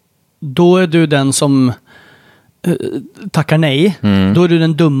så då är du den som tackar nej. Då är du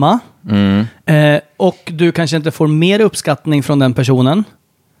den dumma. Och du kanske inte får mer uppskattning från den personen.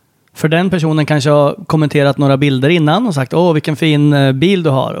 För den personen kanske har kommenterat några bilder innan och sagt, vilken fin bil du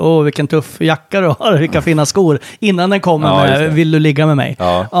har, vilken tuff jacka du har, vilka fina skor, innan den kommer med, vill du ligga med mig?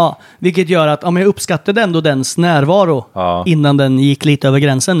 Vilket gör att jag uppskattade ändå dens närvaro innan den gick lite över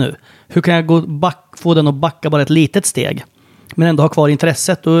gränsen nu. Hur kan jag få den att backa bara ett litet steg? Men ändå ha kvar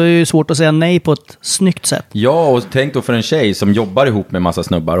intresset. Då är det ju svårt att säga nej på ett snyggt sätt. Ja, och tänk då för en tjej som jobbar ihop med massa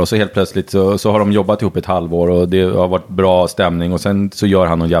snubbar. Och så helt plötsligt så har de jobbat ihop ett halvår. Och det har varit bra stämning. Och sen så gör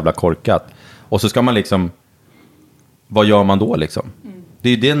han någon jävla korkat. Och så ska man liksom... Vad gör man då liksom? Det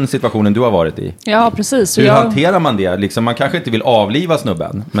är ju den situationen du har varit i. Ja, precis. Hur hanterar man det? Liksom, man kanske inte vill avliva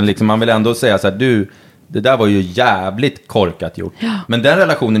snubben. Men liksom, man vill ändå säga så här, det där var ju jävligt korkat gjort. Ja. Men den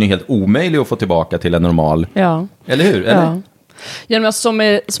relationen är helt omöjlig att få tillbaka till en normal. Ja. Eller hur? Eller? Ja. Ja, men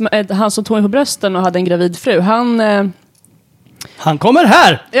som han som tog mig på brösten och hade en gravid fru, han kommer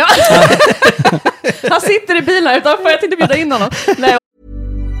här! Ja. Han sitter i bilen utanför, jag tänkte bjuda in honom. Nej.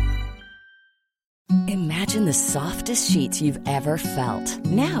 Imagine the softest sheets you've ever felt.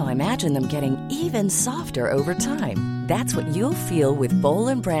 Now imagine them getting even softer over time. That's what you'll feel with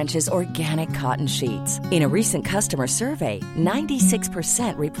Boll & Branch's organic cotton sheets. In a recent customer survey,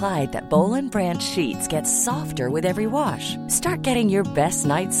 96% replied that Boll & Branch sheets get softer with every wash. Start getting your best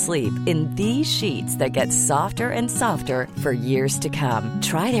night's sleep in these sheets that get softer and softer for years to come.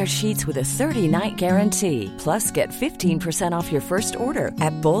 Try their sheets with a 30-night guarantee. Plus, get 15% off your first order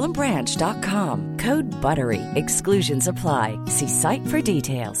at bollandbranch.com. Code BUTTERY. Exclusions apply. See site for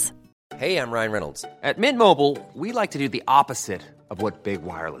details. Hey, I'm Ryan Reynolds. At Mint Mobile, we like to do the opposite of what Big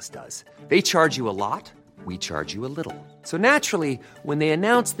Wireless does. They charge you a lot, we charge you a little. So naturally, when they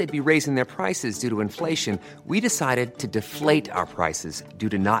announced they'd be raising their prices due to inflation, we decided to deflate our prices due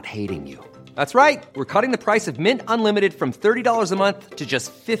to not hating you. That's right. We're cutting the price of Mint Unlimited from $30 a month to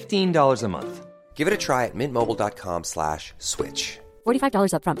just $15 a month. Give it a try at mintmobile.com/switch.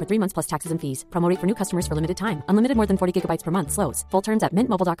 $45 up front for 3 months plus taxes and fees. Promo rate for new customers for limited time. Unlimited more than 40 gigabytes per month. Slows full terms at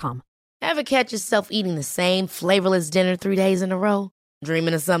mintmobile.com. Ever catch yourself eating the same flavorless dinner 3 days in a row?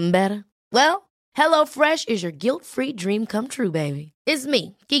 Dreaming of something better? Well, HelloFresh is your guilt-free dream come true, baby. It's me,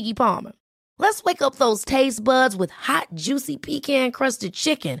 Keke Palmer. Let's wake up those taste buds with hot, juicy pecan-crusted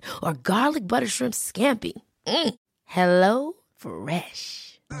chicken or garlic butter shrimp scampi. Hello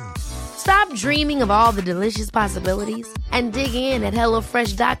Fresh. Stop dreaming of all the delicious possibilities and dig in at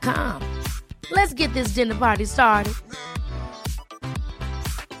HelloFresh.com. Let's get this dinner party started.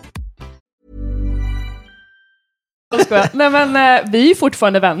 Nej, men vi är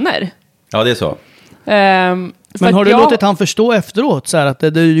fortfarande vänner. Ja, det är så. Men har du låtit han förstå efteråt så här, att det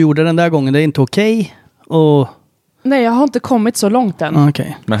du gjorde den där gången, det är inte okej? Och... Nej, jag har inte kommit så långt än.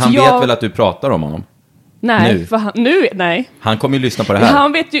 Okay. Men han vet väl att du pratar om honom? Nej, nu. För nej. Han kommer ju lyssna på det här.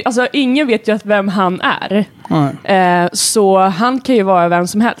 Han vet ju, alltså, ingen vet ju vem han är. Så han kan ju vara vem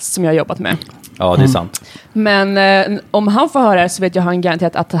som helst som jag har jobbat med. Ja, det är sant. Men om han får höra det så vet jag han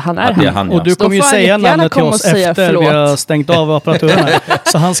garanterat att han är han. Ja. Och du kommer ju säga namnet till oss efter vi har stängt av apparaturen.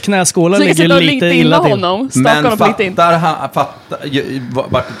 Så hans knäskålar ligger lite illa till. Honom. Men var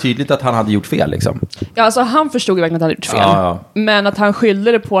det tydligt att han hade gjort fel liksom? Ja, alltså han förstod ju verkligen att han hade gjort fel. Ja. Men att han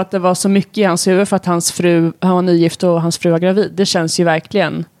skyllde det på att det var så mycket i hans huvud för att han var nygift och hans fru var gravid. Det känns ju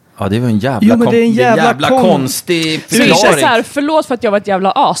verkligen... Ja, det var en jävla konstig förklaring. Så här, förlåt för att jag var ett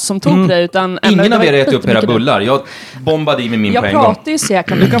jävla as som tog det. Utan ingen av er ätit upp era bullar. Jag bombade i med min på en gång. Jag pratar ju så jag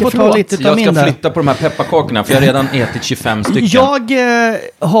kan du kan få ta lite av min. Jag ska flytta på de här pepparkakorna för jag har redan ätit 25 stycken. Jag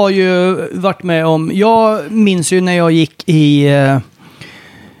har ju varit med om... Jag minns ju när jag gick i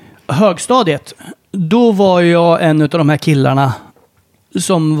högstadiet. Då var jag en av de här killarna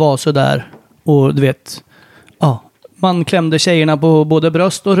som var så där och du vet... Ja, man klämde tjejerna på både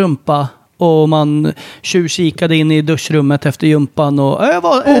bröst och rumpa. Och man tjuvkikade in i duschrummet efter gympan. Och jag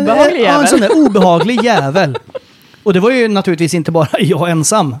var en sån där obehaglig jävel. Och det var ju naturligtvis inte bara jag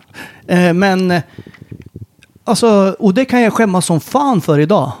ensam. Men alltså, och det kan jag skämmas som fan för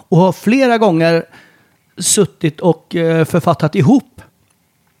idag. Och har flera gånger suttit och författat ihop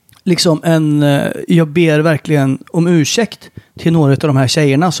liksom jag ber verkligen om ursäkt till några av de här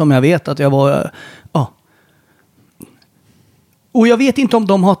tjejerna som jag vet att jag var... Och jag vet inte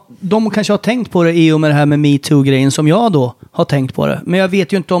om de kanske har tänkt på det i och med det här med MeToo-grejen som jag då har tänkt på det. Men jag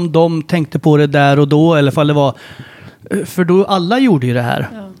vet ju inte om de tänkte på det där och då eller fall det var... För då alla gjorde ju det här.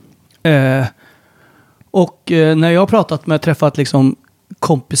 Ja. Och när jag har träffat liksom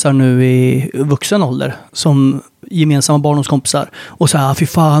kompisar nu i vuxen ålder som gemensamma barndomskompisar och så här, fy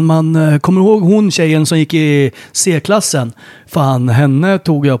fan, man kommer ihåg hon tjejen som gick i C-klassen, fan, henne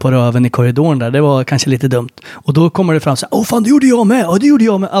tog jag på röven i korridoren där, det var kanske lite dumt, och då kommer det fram så här, fan, det gjorde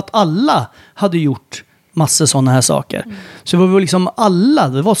jag med, att alla hade gjort massor sådana här saker. Så det var liksom alla,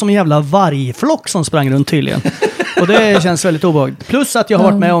 det var som en jävla vargflock som sprang runt tydligen, och det känns väldigt obehagligt. Plus att jag har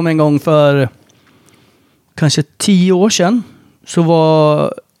varit med om en gång för kanske 10 år sedan. Så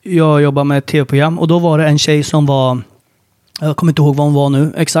var jag jobbade med ett tv-program och då var det en tjej som var, jag kommer inte ihåg vad hon var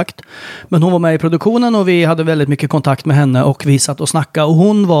nu exakt, men hon var med i produktionen och vi hade väldigt mycket kontakt med henne och vi satt och snackade, och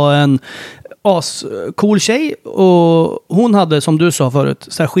hon var en cool tjej och hon hade, som du sa förut,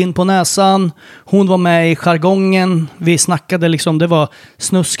 så här skinn på näsan, hon var med i jargongen, vi snackade liksom, det var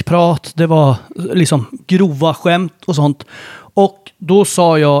snuskprat, det var liksom grova skämt och sånt, och då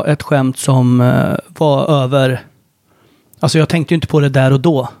sa jag ett skämt som var över. Alltså jag tänkte ju inte på det där och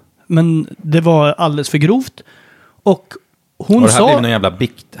då. Men det var alldeles för grovt. Och hon sa... blivit någon jävla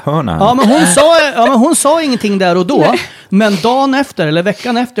bikthörna. Men hon sa ingenting där och då. Nej. Men dagen efter, eller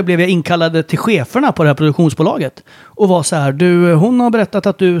veckan efter, blev jag inkallad till cheferna på det här produktionsbolaget. Och var så här, hon har berättat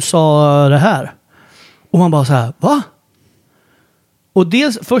att du sa det här. Och man bara så här, va? Och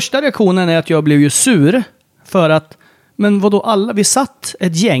första reaktionen är att jag blev ju sur. För att, men vadå, vi satt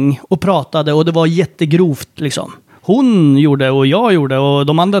ett gäng och pratade och det var jättegrovt liksom. Hon gjorde och jag gjorde och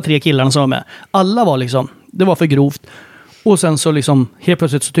de andra 3 killarna som var med. Alla var liksom, det var för grovt. Och sen så liksom, helt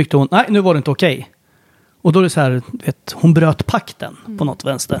plötsligt så tyckte hon, nej, nu var det inte okej. Och då är det så här, hon bröt pakten på något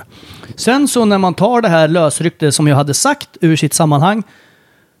vänster. Sen så när man tar det här lösryktet som jag hade sagt ur sitt sammanhang,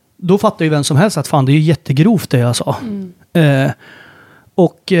 då fattar ju vem som helst att fan, det är ju jättegrovt det jag sa.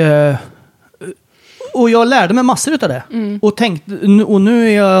 Och jag lärde mig massor av det. Och nu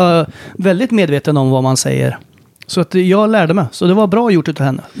är jag väldigt medveten om vad man säger. Så att jag lärde mig. Så det var bra gjort utav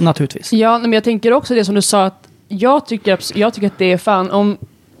henne, naturligtvis. Ja, men jag tänker också det som du sa, att jag tycker att det är fan, om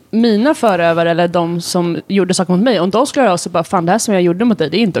mina förövare eller de som gjorde saker mot mig, om de skulle göra så bara, fan, det här som jag gjorde mot dig,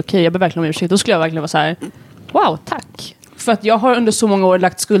 det är inte okej, jag ber verkligen om ursäkt. Då skulle jag verkligen vara så här, wow, tack. För att jag har under så många år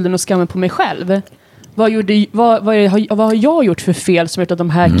lagt skulden och skammen på mig själv. Vad har jag gjort för fel som gjort att de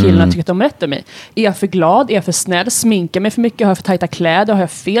här killarna tycker att de rättar mig? Är jag för glad? Är jag för snäll? Sminkar mig för mycket? Har jag för tajta kläder? Har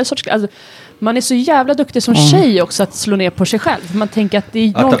jag fel sorts kläder? Alltså, man är så jävla duktig som tjej också att slå ner på sig själv. Man tänker att det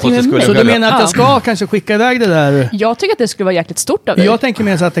är någonting med mig. Så du menar att jag ska kanske skicka iväg det där? Jag tycker att det skulle vara jäkligt stort av dig. Jag tänker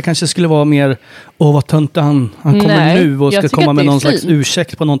mer så att det kanske skulle vara mer, vad tönt han kommer nu och ska komma med någon slags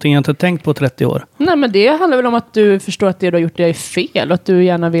ursäkt på någonting jag inte tänkt på 30 år. Nej, men det handlar väl om att du förstår att det du har gjort det är fel och att du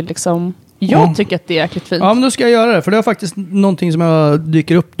gärna vill liksom... Jag tycker att det är jäkligt fint. Ja, men då ska jag göra det. För det är faktiskt någonting som jag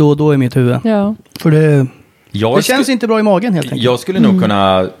dyker upp då och då i mitt huvud. Ja. För det känns inte bra i magen helt enkelt. Jag skulle nog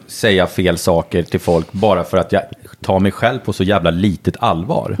kunna säga fel saker till folk bara för att jag tar mig själv på så jävla litet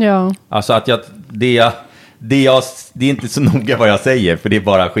allvar. Ja. Alltså att det är inte så noga vad jag säger, för det är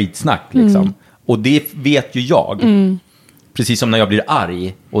bara skitsnack liksom. Och det vet ju jag. Precis som när jag blir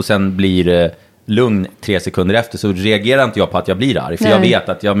arg och sen blir lugn 3 sekunder efter, så reagerar inte jag på att jag blir arg. För jag vet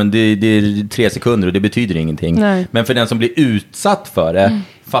att det är 3 sekunder och det betyder ingenting. Nej. Men för den som blir utsatt för det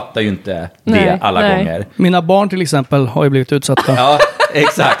fattar ju inte det alla gånger. Mina barn till exempel har ju blivit utsatta. Ja,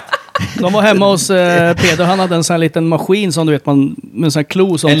 exakt. De var hemma hos Peder. Han hade en sån här liten maskin som du vet, med en sån här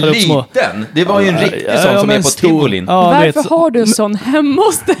klo som en tar upp små... liten? Det var ju en riktig sån som är på tivolin. Ja, varför har du en sån hemma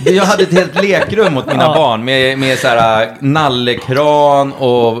hos dig? Jag hade ett helt lekrum åt mina barn med så här nallekran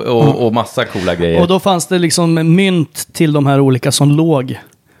och massa coola grejer. Och då fanns det liksom mynt till de här olika som låg.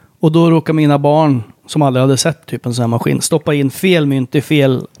 Och då råkade mina barn, som aldrig hade sett typ en sån här maskin, stoppa in fel mynt i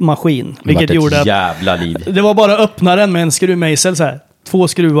fel maskin. Vilket gjorde att jävla liv. det var bara öppna den med en skruvmejsel så här. 2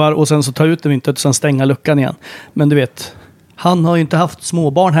 skruvar och sen så ta ut det myntet och sen stänga luckan igen. Men du vet, han har ju inte haft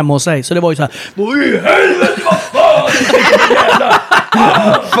småbarn hemma hos sig. Så det var ju så här, vad i helvete, vad fan!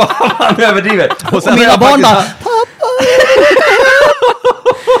 Fan, han överdriver. Och sen mina barn bara,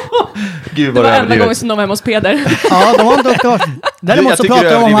 Gud, det var enda gången som de var hemma hos Peder. ja, de har inte klart. Däremot så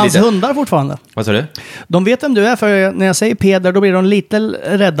pratar de om hans lite. hundar fortfarande. Vad sa du? De vet vem du är, för när jag säger Peder då blir de lite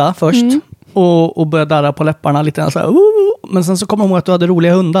rädda först. Och börjar darra på läpparna lite så här, men sen så kommer de ihåg att du hade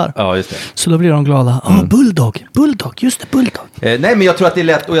roliga hundar. Ja, just det. Så då blir de glada. Bulldog, just det, Bulldog. Nej, men jag tror att det är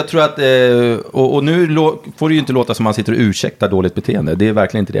lätt, och jag tror att och nu får det ju inte låta som man sitter och ursäktar dåligt beteende. Det är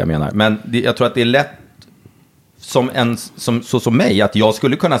verkligen inte det jag menar. Men jag tror att det är lätt som mig, att jag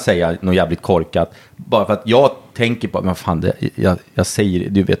skulle kunna säga något jävligt korkat, bara för att jag tänker på, men fan, jag säger,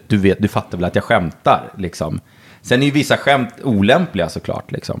 du fattar väl att jag skämtar, liksom. Sen är ju vissa skämt olämpliga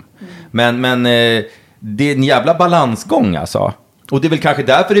såklart, liksom. Men det är en jävla balansgång, alltså. Och det är väl kanske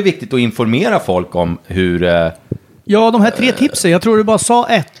därför det är viktigt att informera folk om hur... Ja, de här 3 tipsen. Jag tror du bara sa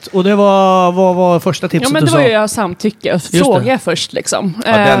 1. Och det var första tipset du sa. Ja, men det var ju jag samtycke. Fråga först, liksom.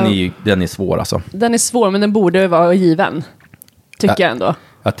 Ja, den är svår, alltså. Den är svår, men den borde vara given. Tycker jag ändå.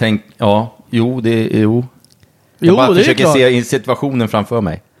 Jag tänk, ja, jo. Jag bara försöker se situationen framför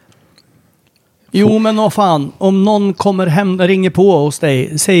mig. Jo, men vad fan. Om någon kommer hem, ringer på hos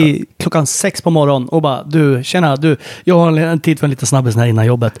dig, säg 6:00 på morgonen och bara, du, tjena, jag har en tid för en liten snabbis här innan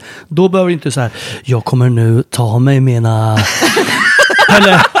jobbet. Då behöver du inte så här, jag kommer nu ta mig mina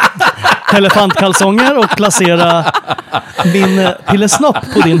elefantkalsonger och placera min pillesnopp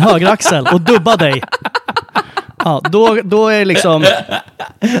på din högra axel och dubba dig. Ja, då är liksom...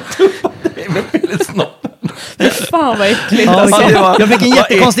 Dubba dig med pillesnopp. Fan vad äckligt. Ja, jag fick en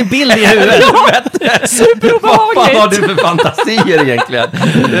jättekonstig bild i huvudet. Superobehagligt. Vad fan har du för fantasier egentligen?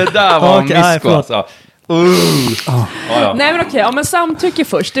 Det där var en misko, alltså. Nej, men okej. Ja, men samtycke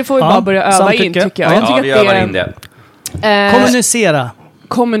först. Det får vi bara börja öva in, tycker jag. Jag tycker vi övar in det.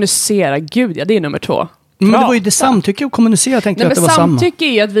 Kommunicera. Gud, ja, det är nummer 2. Men det var ju det samtycke och kommunicera, tänkte jag att det var samma. Samtycke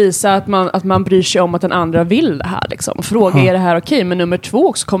är att visa att man bryr sig om att den andra vill det här. Liksom. Fråga, är det här okej? Men nummer 2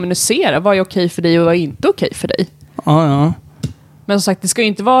 också, kommunicera. Vad är okej för dig och vad är inte okej för dig? Ja. Men som sagt, det ska ju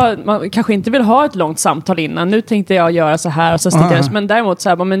inte vara... Man kanske inte vill ha ett långt samtal innan. Nu tänkte jag göra så här och så sticker jag. Men däremot så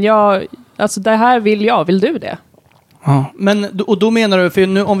här, men jag... Alltså det här vill jag. Vill du det? Ja, men och då menar du, för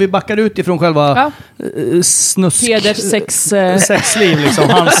nu om vi backar ut ifrån själva Peders sexliv liksom,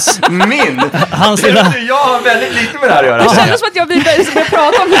 hans lilla... Jag har väldigt lite med det här att göra. Det känns som att jag vill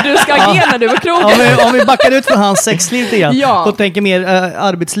prata om hur du ska agera när du är krogen. Om vi backar ut från hans sexliv igen och tänker mer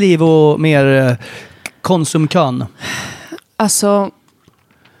arbetsliv och mer konsumkön. Alltså,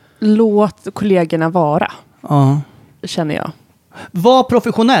 låt kollegorna vara. Ja. Känner jag. Var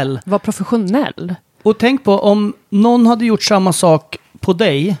professionell. Och tänk på om någon hade gjort samma sak på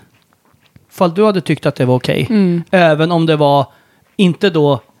dig, fall du hade tyckt att det var okej. Även om det var inte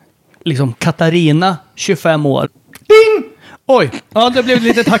då liksom Katarina, 25 år. Ding! Oj, ja, det blev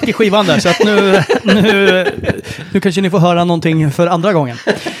lite tack i skivan där, så att nu kanske ni får höra någonting för andra gången.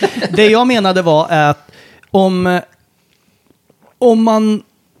 Det jag menade var att om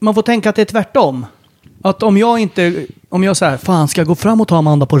man får tänka att det är tvärtom. Att om jag så här, fan, ska jag gå fram och ta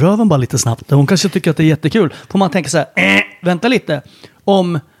Amanda på röven bara lite snabbt? Hon kanske tycker att det är jättekul. Får man tänka så här, vänta lite.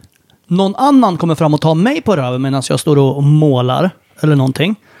 Om någon annan kommer fram och tar mig på röven medan jag står och målar eller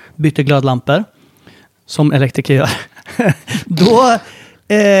någonting, byter glödlampor, som elektriker gör, då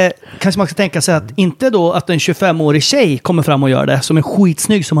kanske man ska tänka sig att inte då att en 25-årig tjej kommer fram och gör det som är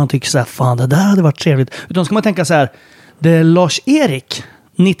skitsnygg, som man tycker så här, fan, det där hade varit trevligt. Utan ska man tänka så här, det är Lars-Erik,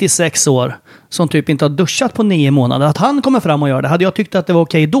 96 år, som typ inte har duschat på 9 månader, att han kommer fram och gör det. Hade jag tyckt att det var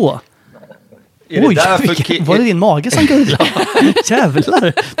okej då? Oj, var det din mage som gurglade?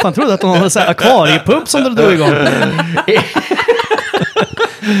 Jävlar. Fan, trodde att de hade en akvariepump som du drog igång.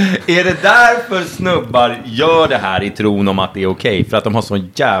 Är det därför snubbar gör det här i tron om att det är okej? För att de har så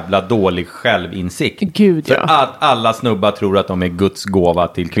jävla dålig självinsikt. Gud, ja. För att alla snubbar tror att de är Guds gåva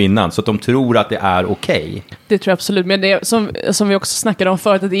till kvinnan. Så att de tror att det är okej. Det tror jag absolut. Men det som vi också snackade om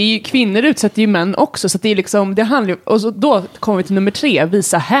förut, att det är ju, kvinnor utsätter ju män också. Så att det är liksom, det handlar ju, och så då kommer vi till nummer 3,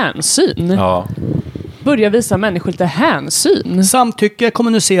 visa hänsyn. Ja. Börja visa människor lite hänsyn. Samtycke,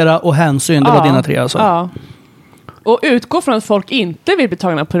 kommunicera och hänsyn, det var dina 3 alltså. Ja. Och utgå från att folk inte vill bli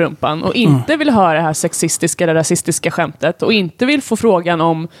tagna på rumpan och inte vill höra det här sexistiska eller rasistiska skämtet och inte vill få frågan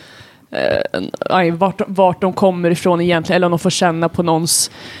om vart de kommer ifrån egentligen, eller om de får känna på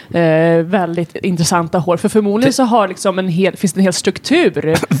någons väldigt intressanta hår. För förmodligen så har liksom finns det en hel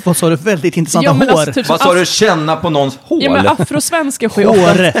struktur. Vad sa du? Väldigt intressanta hår? Alltså, typ vad sa du? Känna på någons hår? Ja, men afrosvenska hår.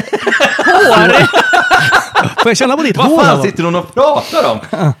 Hår. Får jag känna på ditt hår? Vad fan sitter hon och pratar om?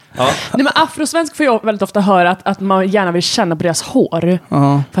 Ja. Nej, men afrosvensk får jag väldigt ofta höra att man gärna vill känna på deras hår.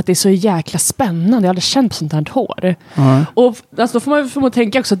 För att det är så jäkla spännande. Jag har aldrig känt på sånt här hår. Och alltså, då får man förmodligen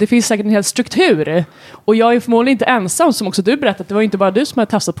tänka också att det finns säkert en hel struktur. Och jag är förmodligen inte ensam, som också du berättade. Det var ju inte bara du som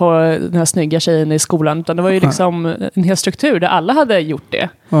hade tafsat på den här snygga tjejen i skolan. Utan det var ju liksom en hel struktur där alla hade gjort det.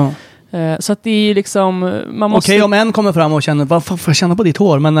 Så att det är liksom... Okej, om en kommer fram och känner, vad får jag känna på ditt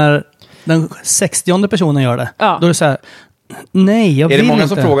hår? Men när den 60:e personen gör det, då är det så här, nej, jag vill inte. Är det många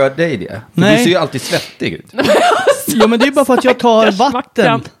som frågar dig det? För nej. Du ser ju alltid svettig ut. Ja, men det är bara för att jag tar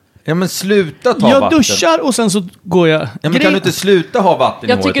vatten. Ja, men sluta ta vatten. Jag duschar och sen så går jag. Ja, men kan du inte sluta ha vatten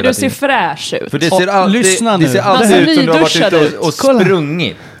i håret? Jag tycker du ser fräsch ut. För det ser alltid, lyssna nu. Det ser alltid ut som du har varit ute och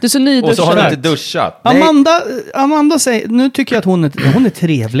sprungit. Du är så nyduschad. Och så har du inte duschat. Amanda säger, nu tycker jag att hon är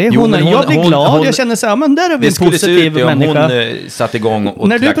trevlig. Jag blir glad. Jag känner så här, men där är vi en positiv människa. Hon satte igång och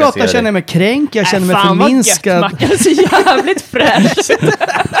när du pratar känner jag mig kränk. Jag känner mig förminskad. Fan vad gött, ser jävligt fräsch.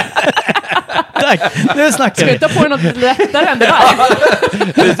 Tack, nu snackar vi. Ska du ta på dig något lättare än det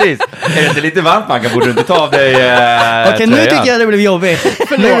där? Precis. Är det inte lite varmt, man borde du inte ta av dig Okej, nu tycker jag det blev jobbigt.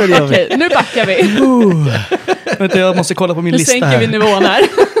 Okej, nu backar vi. Vänta, jag måste kolla på min lista här. Nu sänker vi nivån här.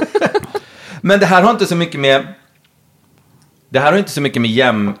 Men det här har inte så mycket med... Det här har inte så mycket med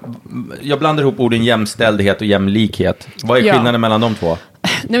Jag blandar ihop orden jämställdhet och jämlikhet. Vad är skillnaden mellan de två?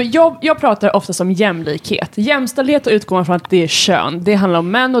 Nej, jag pratar ofta om jämlikhet. Jämställdhet utgår från att det är kön. Det handlar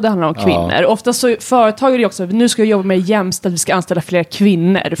om män och det handlar om kvinnor. Ofta så företag är det också, nu ska jag jobba med jämställd, vi ska anställa fler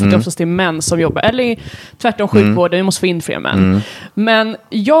kvinnor. För att det oftast är män som jobbar. Eller tvärtom sjukvården, vi måste få in fler män. Men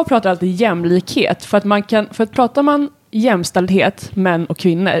jag pratar alltid jämlikhet. För att pratar man jämställdhet, män och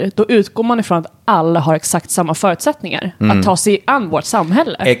kvinnor, då utgår man ifrån att alla har exakt samma förutsättningar att ta sig an vårt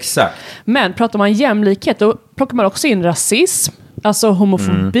samhälle. Exakt. Men pratar man jämlikhet, då plockar man också in rasism, alltså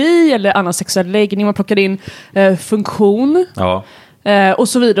homofobi eller annan sexuell läggning. Man plockar in funktion och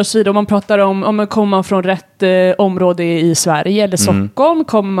så vidare och så vidare. Om man pratar om man kommer från rätt område i Sverige eller Stockholm,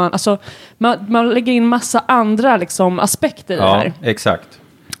 kommer man, alltså, man lägger in massa andra liksom, aspekter i det här. Exakt.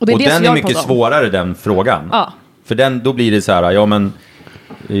 Och den är mycket svårare, den frågan. Ja. För då blir det så här, ja men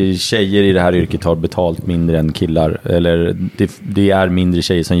tjejer i det här yrket har betalt mindre än killar. Eller det är mindre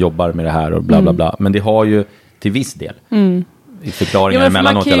tjejer som jobbar med det här och bla bla bla. Men det har ju till viss del förklaringar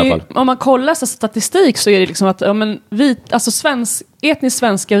emellanåt i alla fall. Om man kollar statistik så är det liksom att etniskt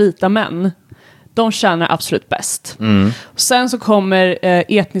svenska vita män, de tjänar absolut bäst. Sen så kommer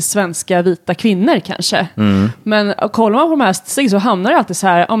etniskt svenska vita kvinnor kanske. Men kollar man på de här statistiken så hamnar det alltid så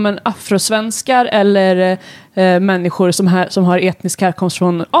här, men afrosvenskar eller människor som har etnisk härkomst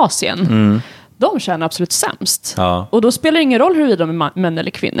från Asien. De tjänar absolut sämst. Och då spelar det ingen roll huruvida de är män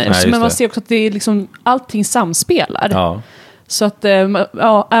eller kvinnor. Nej, men man ser också att det är liksom, allting samspelar. Så att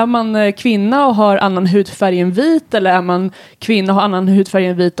är man kvinna och har annan hudfärg än vit, eller är man kvinna och har annan hudfärg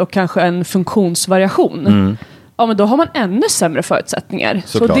än vit och kanske en funktionsvariation, men då har man ännu sämre förutsättningar.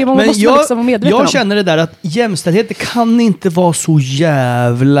 Så det måste man liksom vara medveten om. Jag känner det där att jämställdhet, det kan inte vara så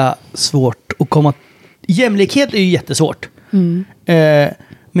jävla svårt att komma... Jämlikhet är ju jättesvårt.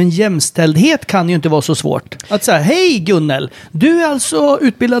 Men jämställdhet kan ju inte vara så svårt. Att säga, hej Gunnel, du är alltså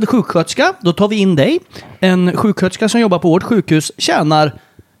utbildad sjuksköterska, då tar vi in dig. En sjuksköterska som jobbar på vårt sjukhus tjänar,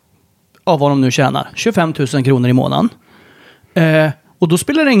 av vad de nu tjänar, 25 000 kronor i månaden. Och då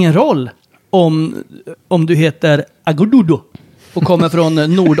spelar det ingen roll om du heter Agududo och kommer från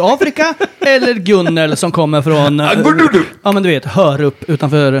Nordafrika eller Gunnel som kommer från ja men du vet, Hörup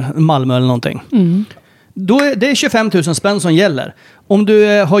utanför Malmö eller någonting. Då är det 25 000 spänn som gäller. Om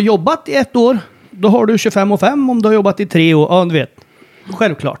du har jobbat i 1 år, då har du 25 500. Om du har jobbat i 3 år, ja du vet,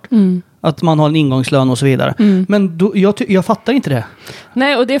 självklart. Att man har en ingångslön och så vidare. Men jag fattar inte det.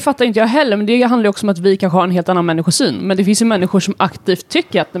 Nej, och det fattar inte jag heller. Men det handlar också om att vi kanske har en helt annan människosyn. Men det finns ju människor som aktivt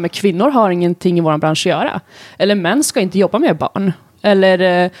tycker att kvinnor har ingenting i vår bransch att göra. Eller män ska inte jobba med barn.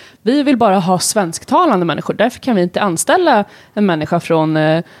 Eller vi vill bara ha svensktalande människor. Därför kan vi inte anställa en människa från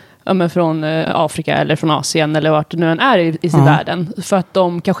Afrika eller från Asien eller vart det nu än är i världen. För att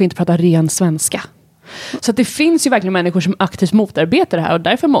de kanske inte pratar ren svenska. Så att det finns ju verkligen människor som aktivt motarbetar det här. Och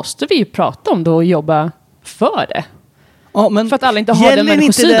därför måste vi prata om det och jobba för det. Ja, men för att alla inte har den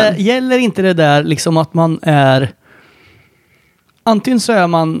människosynen. Gäller inte det där liksom att man är... Antingen så är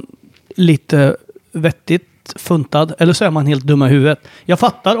man lite vettigt funtad eller så är man helt dumma i huvudet. Jag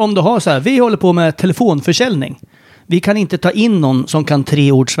fattar om du har så här, vi håller på med telefonförsäljning. vi kan inte ta in någon som kan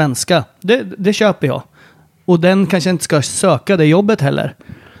 3 ord svenska. Det köper jag. Och den kanske inte ska söka det jobbet heller.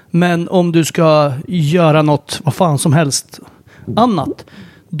 Men om du ska göra något, vad fan som helst annat,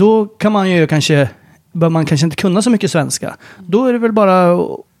 då kan man ju bör man kanske inte kunna så mycket svenska. Då är det väl bara,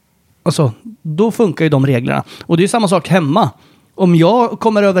 alltså, då funkar ju de reglerna. Och det är samma sak hemma. Om jag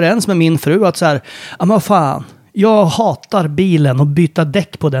kommer överens med min fru att så här, ja men vad fan, jag hatar bilen och byta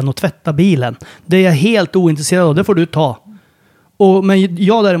däck på den och tvätta bilen. Det är jag helt ointresserad av, det får du ta. Men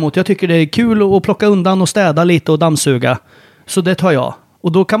jag däremot, jag tycker det är kul att plocka undan och städa lite och dammsuga. Så det tar jag.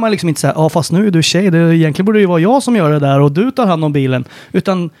 Och då kan man liksom inte säga, ja fast nu är du tjej, egentligen borde det ju vara jag som gör det där och du tar hand om bilen.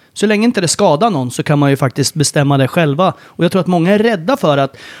 Utan så länge inte det skadar någon så kan man ju faktiskt bestämma det själva. Och jag tror att många är rädda för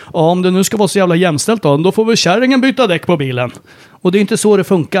att, ja om det nu ska vara så jävla jämställt då får väl kärringen byta däck på bilen. Och det är inte så det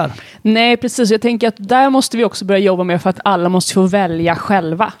funkar. Nej, precis. Jag tänker att där måste vi också börja jobba med för att alla måste få välja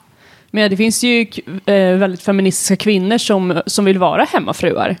själva. Men det finns ju väldigt feministiska kvinnor som vill vara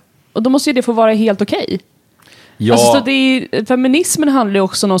hemmafruar. Och då måste ju det få vara helt okej. Ja. Alltså, feminismen handlar ju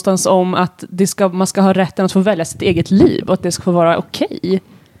också någonstans om att man ska ha rätten att få välja sitt eget liv och att det ska få vara okej.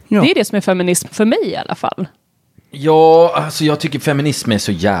 Ja. Det är det som är feminism för mig i alla fall. Ja, alltså jag tycker feminism är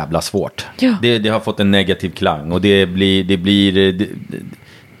så jävla svårt. Ja. Det har fått en negativ klang och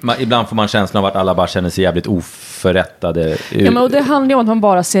ibland får man känslan av att alla bara känner sig jävligt oförrättade. Ja, men och det handlar ju om att man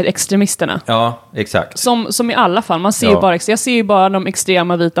bara ser extremisterna. Ja, exakt. Som i alla fall, man ser ju bara, jag ser ju bara de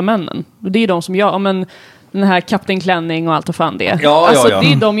extrema vita männen. Det är de som men den här Kapten Klänning och allt och fan det. Ja.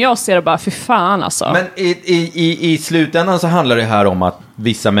 Det är de jag ser och bara, för fan alltså. Men i slutändan så handlar det här om att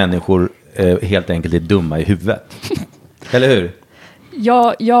vissa människor helt enkelt är dumma i huvudet. Eller hur?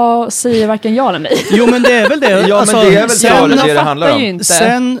 Jag säger varken ja eller nej. Jo, men det är väl det. Ja, alltså, men det är väl det handlar om.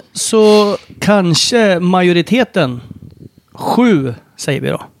 Sen så kanske majoriteten, 7 säger vi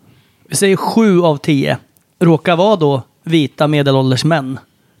då. Vi säger 7 av 10 råkar vara då vita medelålders män.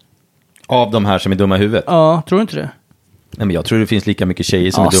 Av de här som är dumma i huvudet? Ja, tror du inte det? Nej, men jag tror det finns lika mycket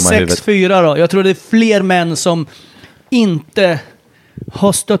tjejer som är dumma i huvudet. 6-4 då. Jag tror det är fler män som inte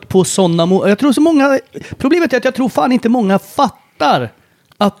har stött på sådana... Jag tror så många... Problemet är att jag tror fan inte många fattar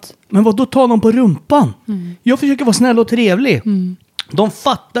att... Men vad då tar någon på rumpan? Jag försöker vara snäll och trevlig. De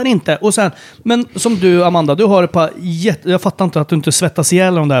fattar inte. Och sen, men som du, Amanda, du har ett par jag fattar inte att du inte svettas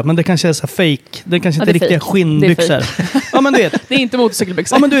ihjäl om det här, men det kanske är så här fake. Det kanske inte är riktiga skinnbyxor. Ja, men du vet. Det är inte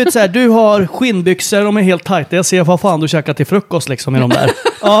motorcykelbyxor. Ja, men du vet så här, du har skinnbyxor, de är helt tajta. Jag ser vad fan du käkar till frukost liksom i de där.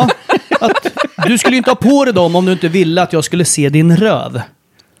 Ja, att du skulle inte ha på dig dem om du inte ville att jag skulle se din röv.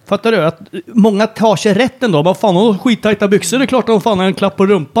 Fattar du? Att många tar sig rätten då. Vad fan, hon har skittajta byxor. Det är klart att hon fan har en klapp på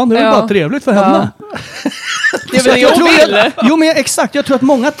rumpan. Det är väl bara trevligt för henne. Jo, men exakt. Jag tror att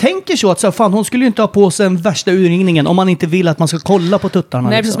många tänker så. Att så, fan, hon skulle ju inte ha på sig den värsta urringningen om man inte vill att man ska kolla på tuttarna.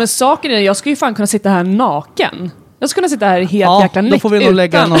 Nej, liksom. precis. Men saken är, jag skulle ju fan kunna sitta här naken. Jag skulle kunna sitta här helt jäkla näck. Då får vi nog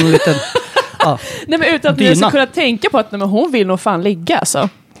lägga någon liten... Nej, men utan att jag ska kunna tänka på att hon vill nog fan ligga alltså.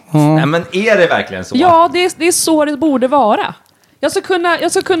 Nej, men är det verkligen så? Ja, det är så det borde vara. Jag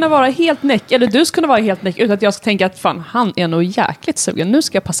ska kunna vara helt näck, eller du ska kunna vara helt näck utan att jag ska tänka att fan, han är nog jäkligt sugen. Nu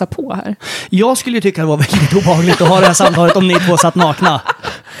ska jag passa på här. Jag skulle ju tycka det var väldigt obehagligt att ha det här samtalet om ni två satt nakna.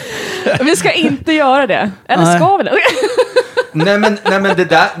 Vi ska inte göra det. Eller ska vi det? nej,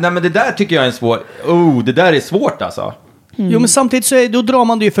 men det där tycker jag är en svår... det där är svårt alltså. Jo, men samtidigt så då drar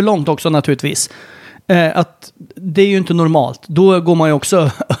man det ju för långt också naturligtvis. Att det är ju inte normalt. Då går man ju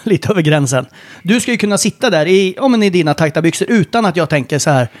också lite över gränsen. Du ska ju kunna sitta där i dina tajta byxor utan att jag tänker så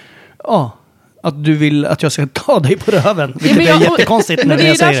här, att du vill att jag ska ta dig på röven. Vilket är jättekonstigt när jag säger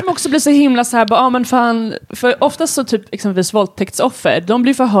det. Men det är där som också blir så himla så här, men fan, för oftast så typ exempelvis våldtäktsoffer, de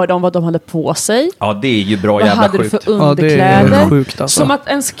blir förhörda om vad de hade på sig. Ja, det är ju bra vad jävla hade sjukt. Vad hade du för underkläder? Det är sjukt alltså. Som att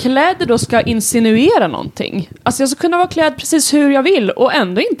ens kläder då ska insinuera någonting. Alltså jag ska kunna vara klädd precis hur jag vill och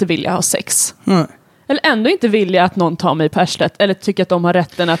ändå inte vilja ha sex. Eller ändå inte vilja att någon tar mig på arslet. Eller tycker att de har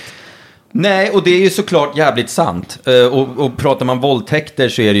rätten att... Nej, och det är ju såklart jävligt sant. Och pratar man våldtäkter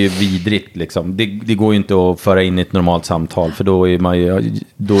så är det ju vidrigt liksom. Det går ju inte att föra in i ett normalt samtal. För då är man ju...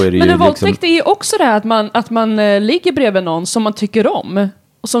 Men en våldtäkt är ju också det här att man ligger bredvid någon som man tycker om.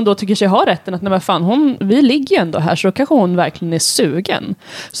 Och som då tycker sig ha rätten att nej, men fan, vi ligger ju ändå här så kanske hon verkligen är sugen.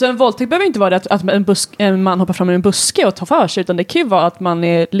 Så en våldtäkt behöver inte vara att en man hoppar fram i en buske och tar för sig, utan det kan ju vara att man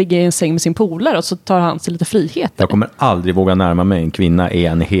ligger i en säng med sin polare och så tar han sig lite frihet. Jag kommer aldrig våga närma mig en kvinna i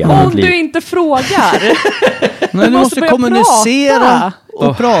en hel om du inte frågar. Nej, du måste kommunicera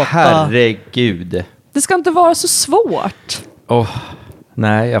och prata. Herregud. Det ska inte vara så svårt.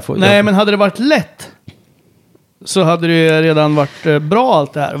 Nej, men hade det varit lätt så hade det ju redan varit bra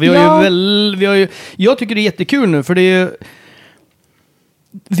allt det här. Vi har ju, jag tycker det är jättekul nu, för det är ju,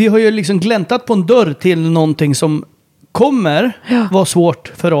 vi har ju liksom gläntat på en dörr till någonting som kommer vara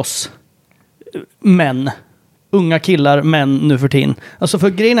svårt för oss män. Unga killar, män nu för tiden. Alltså för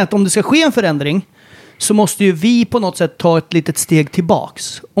grejen är att om det ska ske en förändring så måste ju vi på något sätt ta ett litet steg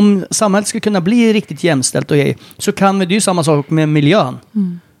tillbaks. Om samhället ska kunna bli riktigt jämställt och så kan vi, det är ju samma sak med miljön.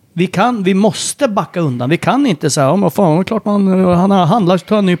 Vi måste backa undan. Vi kan inte säga, vad fan, klart han har handlat,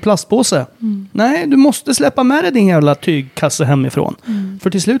 ta en ny plastpåse. Nej, du måste släppa med dig din jävla tygkasse hemifrån. För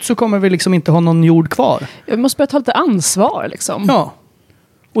till slut så kommer vi liksom inte ha någon jord kvar. Vi måste börja ta lite ansvar liksom. Ja.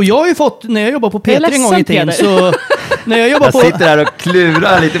 Och jag har ju fått, när jag jobbar på P3 en gång i tiden, så... När jag sitter här och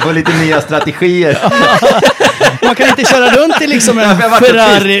klurar lite på lite nya strategier. Man kan inte köra runt i liksom en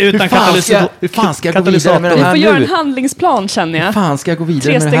Ferrari utan katalysator. Hur fan ska jag gå vidare med det här nu? Vi får göra en handlingsplan, känner jag. Hur fan ska jag gå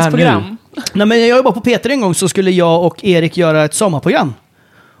vidare med det här nu? Nej, men jag jobbade på P3 en gång, så skulle jag och Erik göra ett sommarprogram.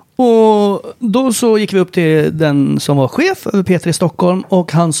 Och då så gick vi upp till den som var chef över P3 i Stockholm,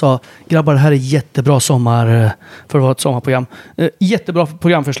 och han sa, grabbar, det här är jättebra sommar för att vara ett sommarprogram. Jättebra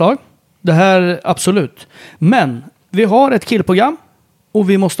programförslag. Det här, absolut. Men vi har ett killprogram och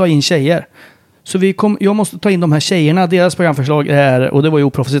vi måste ha in tjejer. Så jag måste ta in de här tjejerna. Deras programförslag är, och det var ju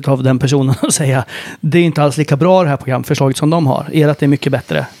oproffsigt av den personen att säga, det är inte alls lika bra det här programförslaget som de har. Ert är mycket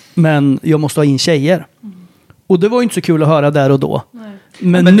bättre. Men jag måste ha in tjejer. Och det var ju inte så kul att höra där och då.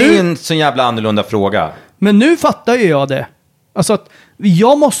 Men nu, det är en så jävla annorlunda fråga. Men nu fattar ju jag det. Alltså att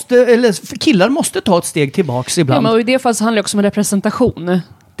killar måste ta ett steg tillbaks ibland. Ja, men i det fallet så handlar det också om representation.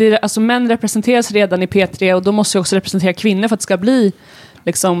 Alltså män representeras redan i P3, och då måste ju också representera kvinnor för att det ska bli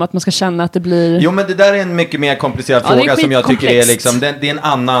liksom, att man ska känna att det blir... Jo, men det där är en mycket mer komplicerad fråga som jag tycker är liksom, det är en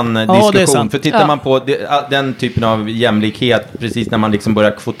annan diskussion. För tittar man på den typen av jämlikhet, precis när man liksom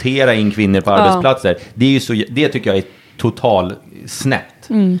börjar kvotera in kvinnor på arbetsplatser, det är ju så, det tycker jag är total snett.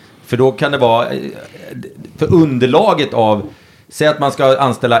 För då kan det vara, för underlaget av, säg att man ska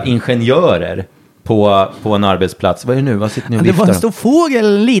anställa ingenjörer på en arbetsplats. Vad är det nu? Vad sitter ni och viftar? Det var en stor fågel,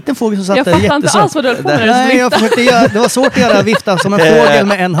 en liten fågel som satt där. Jag fattar inte alls vad du höll på med. Nej, det var svårt att göra vifta som en fågel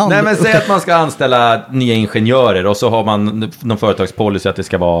med en hand. Nej, men säg att man ska anställa nya ingenjörer, och så har man någon företagspolicy att det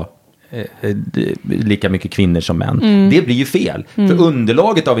ska vara lika mycket kvinnor som män. Det blir ju fel. För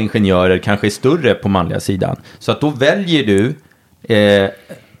underlaget av ingenjörer kanske är större på manliga sidan. Så att då väljer du,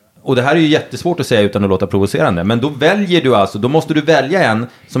 och det här är ju jättesvårt att säga utan att låta provocerande, men då väljer du alltså, då måste du välja en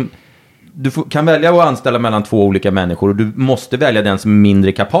som, du kan välja att anställa mellan två olika människor, och du måste välja den som är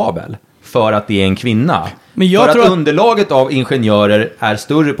mindre kapabel för att det är en kvinna. Men jag tror att underlaget av ingenjörer är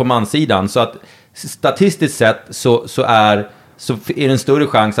större på mansidan, så att statistiskt sett så är det en större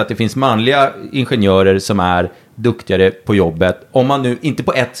chans att det finns manliga ingenjörer som är duktigare på jobbet. Om man nu, inte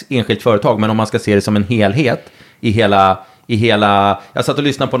på ett enskilt företag, men om man ska se det som en helhet i hela, jag satt och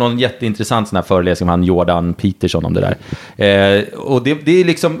lyssnade på någon jätteintressant sån här föreläsning med han Jordan Peterson om det där. Och det är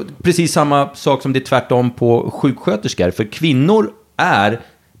liksom precis samma sak som det är tvärtom på sjuksköterskor. För kvinnor är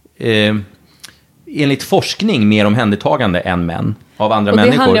enligt forskning mer omhändertagande än män av andra människor.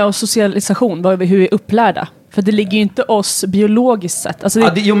 Och det handlar om socialisation, hur vi är upplärda. För det ligger ju inte oss biologiskt sett. Alltså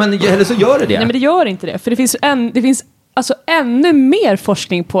men eller så gör det. Nej, men det gör inte det. För det finns alltså ännu mer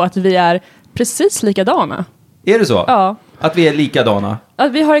forskning på att vi är precis likadana. Är det så? Ja. Att vi är likadana?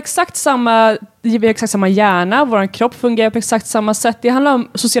 Att vi har exakt samma hjärna, vår kropp fungerar på exakt samma sätt. Det handlar om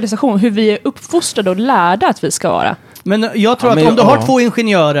socialisation, hur vi är uppfostrade och lärda att vi ska vara. Men jag tror att om du har två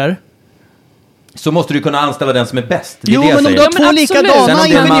ingenjörer, så måste du kunna anställa den som är bäst. Jo, men om du har två likadana ingenjörer...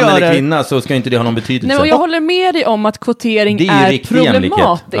 Sen om det är man eller kvinna så ska inte det ha någon betydelse. Nej, och jag håller med dig om att kvotering är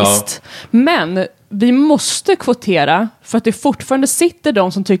problematiskt. Ja. Men vi måste kvotera för att det fortfarande sitter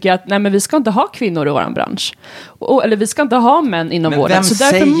de som tycker att nej, men vi ska inte ha kvinnor i vår bransch. Eller vi ska inte ha män inom vården. Men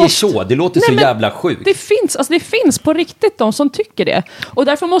vem säger så? Det låter så jävla sjukt. Det finns på riktigt de som tycker det. Och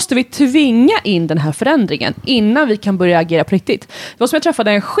därför måste vi tvinga in den här förändringen innan vi kan börja agera på riktigt. Det var som jag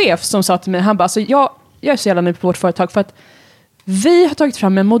träffade en chef som sa till mig, han bara, alltså, jag är så jävla nu på vårt företag för att vi har tagit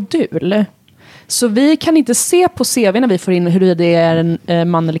fram en modul. Så vi kan inte se på CV när vi får in hur det är en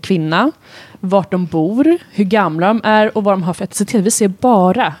man eller kvinna, vart de bor, hur gamla de är och vad de har för etnicitet. Vi ser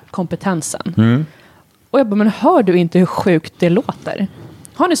bara kompetensen. Och jag bara, men hör du inte hur sjukt det låter?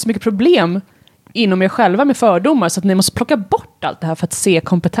 Har ni så mycket problem inom er själva med fördomar så att ni måste plocka bort allt det här för att se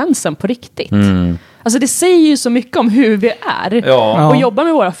kompetensen på riktigt? Alltså det säger ju så mycket om hur vi är och jobba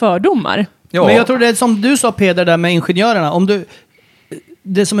med våra fördomar. Ja. Men jag tror det är som du sa, Peder, där med ingenjörerna.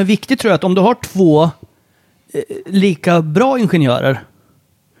 Det som är viktigt tror jag att om du har två lika bra ingenjörer,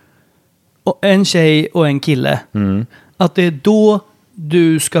 och en tjej och en kille, att det är då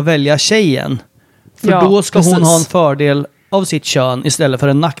du ska välja tjejen. För då ska hon ha en fördel av sitt kön istället för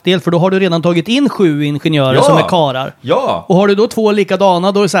en nackdel. För då har du redan tagit in 7 ingenjörer som är karar. Ja. Och har du då 2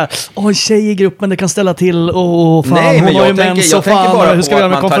 likadana, då är det så här, en tjej i gruppen, det kan ställa till, fan, nej, men jag tänker bara hur ska vi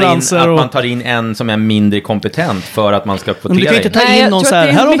göra med konferenser att man tar in en som är mindre kompetent för att man ska få till. Du kan inte ta in någon så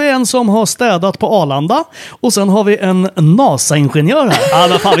här har vi en som har städat på Arlanda och sen har vi en NASA-ingenjör här.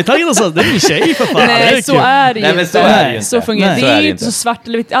 Men fan, vi tar in oss, det är en tjej för fan. Nej, så är det ju inte. Så är det inte. Så fungerar det. Det är ju inte så svart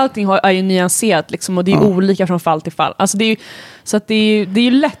eller vitt. Allting är ju nyanserat liksom, och det är olika från fall till fall. Alltså det är ju, så att det är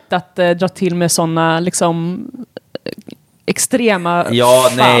ju lätt att dra till med sådana liksom extrema fall.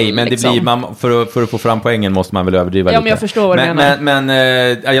 Nej, men liksom. det blir för att få fram poängen måste man väl överdriva lite. Men jag förstår vad du menar. Men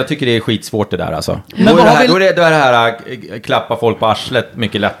jag tycker det är skitsvårt det där alltså. Men då är det här klappa folk på arslet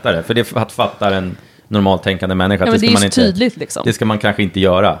mycket lättare, för det fattar en normalt tänkande människa. Ja, men det är ju tydligt liksom. Det ska man kanske inte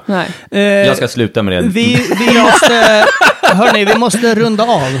göra. Nej. Jag ska sluta med det. Vi måste runda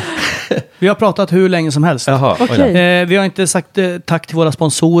av. Vi har pratat hur länge som helst. Jaha, vi har inte sagt tack till våra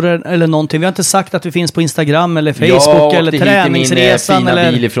sponsorer eller någonting. Vi har inte sagt att vi finns på Instagram eller Facebook eller Träningsresan. Min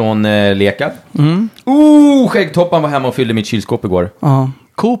fina bil från Lekab. Skäggtoppan var hemma och fyllde mitt kylskåp igår.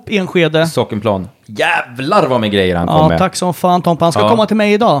 Coop Enskede. Sockenplan. Jävlar vad med grejer han kom med. Tack som fan Tompa. Han ska komma till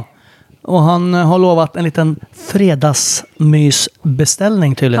mig idag. Och han har lovat en liten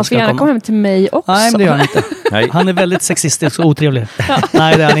fredagsmysbeställning tydligen. Han ska gärna komma hem till mig också. Nej, men det gör han inte. Han är väldigt sexistisk och otrevlig.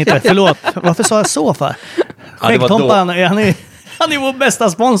 Nej, det är han inte. Förlåt. Varför sa jag så för? Skäggtompa, han är vår bästa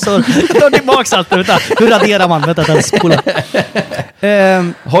sponsor. Jag tar tillbaka allt. Hur raderar man? Vänta, den spolar.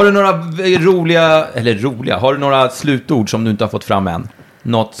 Har du några roliga, har du några slutord som du inte har fått fram än?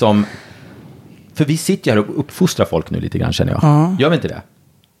 Något som... För vi sitter här och uppfostrar folk nu lite grann, känner jag. Gör vi inte det?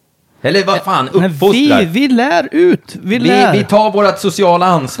 Eller vad fan, uppfostrar. Vi lär ut. Vi tar vårt sociala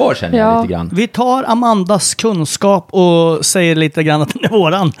ansvar, känner jag lite grann. Vi tar Amandas kunskap och säger lite grann att den är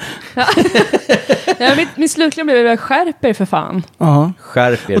våran. Min slutligen blev det skärp er för fan.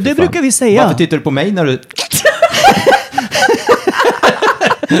 Skärp er. Och det brukar vi säga. Varför tittar du på mig när du...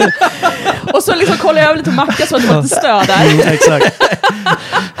 Och så liksom kollar jag över lite macka så att du får lite stöd där. Exakt.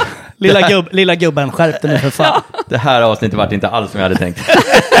 Lilla gubben, skärp dig nu för fan. Det här avsnittet var inte alls som jag hade tänkt.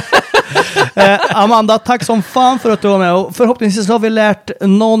 Amanda, tack som fan för att du var med. Och förhoppningsvis har vi lärt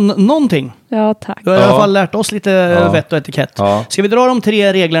någonting. Ja, tack. Du har i alla fall lärt oss lite vett och etikett. Ska vi dra de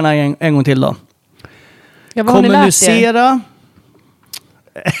 3 reglerna en gång till då? Ja, vad kommunicera.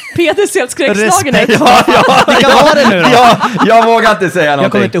 Peter ser helt skräckslagen ut. Vilka var det nu då? Jag vågar inte säga någonting.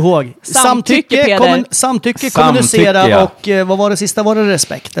 Jag kommer inte ihåg. Samtycke, kommunicera och vad var det sista? Var det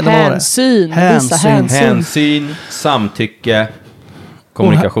respekt? Eller hänsyn. Hänsyn, samtycke,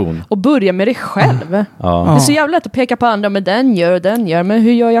 kommunikation. Och börja med dig själv. Det är så jävla lätt att peka på andra, men den gör, men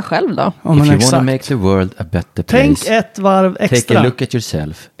hur gör jag själv då? If you want to make the world a better place, tänk ett varv extra. Take a look at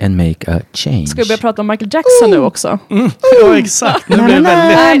yourself and make a change. Ska vi börja prata om Michael Jackson nu också? Ja, exakt. Nu blir det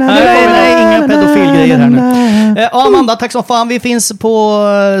väldigt... Nej, inga pedofilgrejer här nu. Amanda, tack så fan. Vi finns på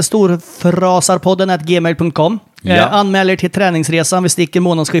storfrasarpodden@gmail.com. Anmäl er till träningsresan. Vi sticker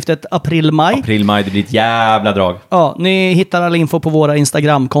månadsskiftet april-maj. April-maj, det blir ett jävla drag. Ja, ni hittar all info på våra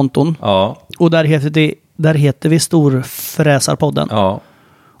Instagram-konton. Ja. Och där heter vi Storfräsarpodden. Ja.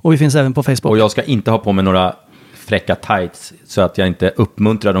 Och vi finns även på Facebook. Och jag ska inte ha på mig några fräcka tights så att jag inte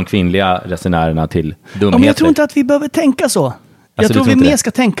uppmuntrar de kvinnliga resenärerna till dumheter. Men jag tror inte att vi behöver tänka så. Jag tror vi mer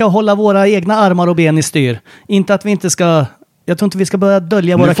ska tänka och hålla våra egna armar och ben i styr. Inte att vi inte ska... Jag tror inte vi ska börja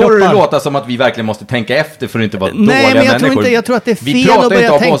dölja våra kroppar. Nu får det låta som att vi verkligen måste tänka efter för att inte vara dåliga men människor. Jag tror att det är fel vi pratar att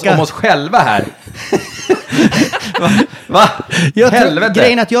börja inte tänka. om oss själva här. Va? Helvete.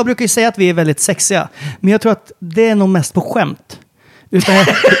 Grejen är att jag brukar ju säga att vi är väldigt sexiga. Men jag tror att det är nog mest på skämt. Utan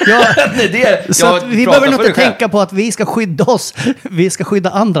så att vi behöver nog inte tänka på att vi ska skydda oss. Vi ska skydda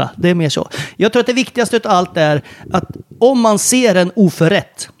andra. Det är mer så. Jag tror att det viktigaste av allt är att om man ser en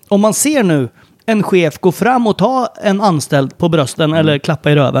oförrätt. Om man ser nu en chef gå fram och ta en anställd på brösten eller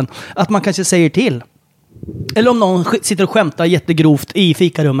klappa i röven. Att man kanske säger till. Eller om någon sitter och skämtar jättegrovt i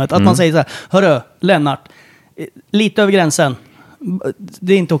fikarummet. Att man säger så här: hörru, Lennart, lite över gränsen.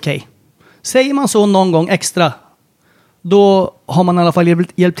 Det är inte okej. Säger man så någon gång extra, då har man i alla fall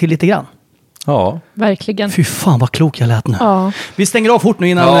hjälpt till lite grann. Ja. Verkligen. Fy fan vad klok jag lät nu. Ja. Vi stänger av fort nu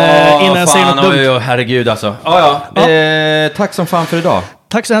innan jag säger något dumt. Herregud alltså. Tack som fan för idag.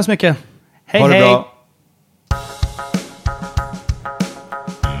 Tack så hemskt mycket. Hej, ha det hej. Bra.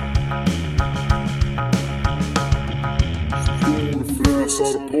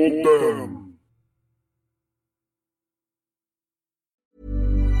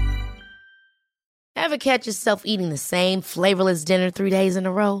 Ever catch yourself eating the same flavorless dinner 3 days in a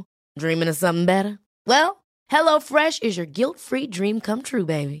row? Dreaming of something better? Well, HelloFresh is your guilt-free dream come true,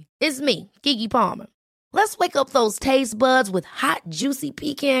 baby. It's me, Keke Palmer. Let's wake up those taste buds with hot, juicy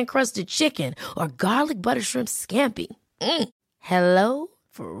pecan-crusted chicken or garlic butter shrimp scampi. Hello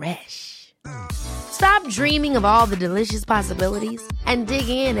Fresh. Stop dreaming of all the delicious possibilities and dig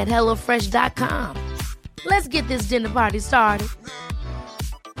in at HelloFresh.com. Let's get this dinner party started.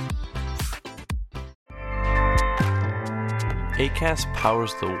 Acast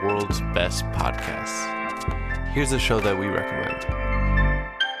powers the world's best podcasts. Here's a show that we recommend.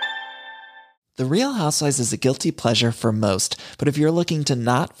 The Real Housewives is a guilty pleasure for most, but if you're looking to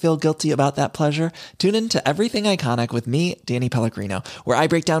not feel guilty about that pleasure, tune in to Everything Iconic with me, Danny Pellegrino, where I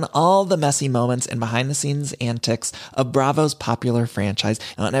break down all the messy moments and behind-the-scenes antics of Bravo's popular franchise.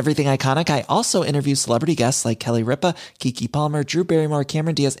 And on Everything Iconic, I also interview celebrity guests like Kelly Ripa, Keke Palmer, Drew Barrymore,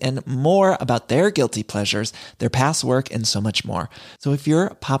 Cameron Diaz, and more about their guilty pleasures, their past work, and so much more. So if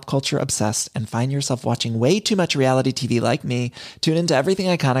you're pop culture obsessed and find yourself watching way too much reality TV like me, tune in to Everything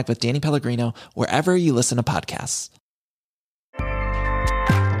Iconic with Danny Pellegrino, wherever you listen to podcasts.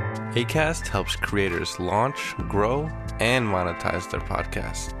 Acast helps creators launch, grow, and monetize their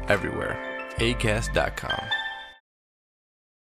podcasts everywhere. Acast.com.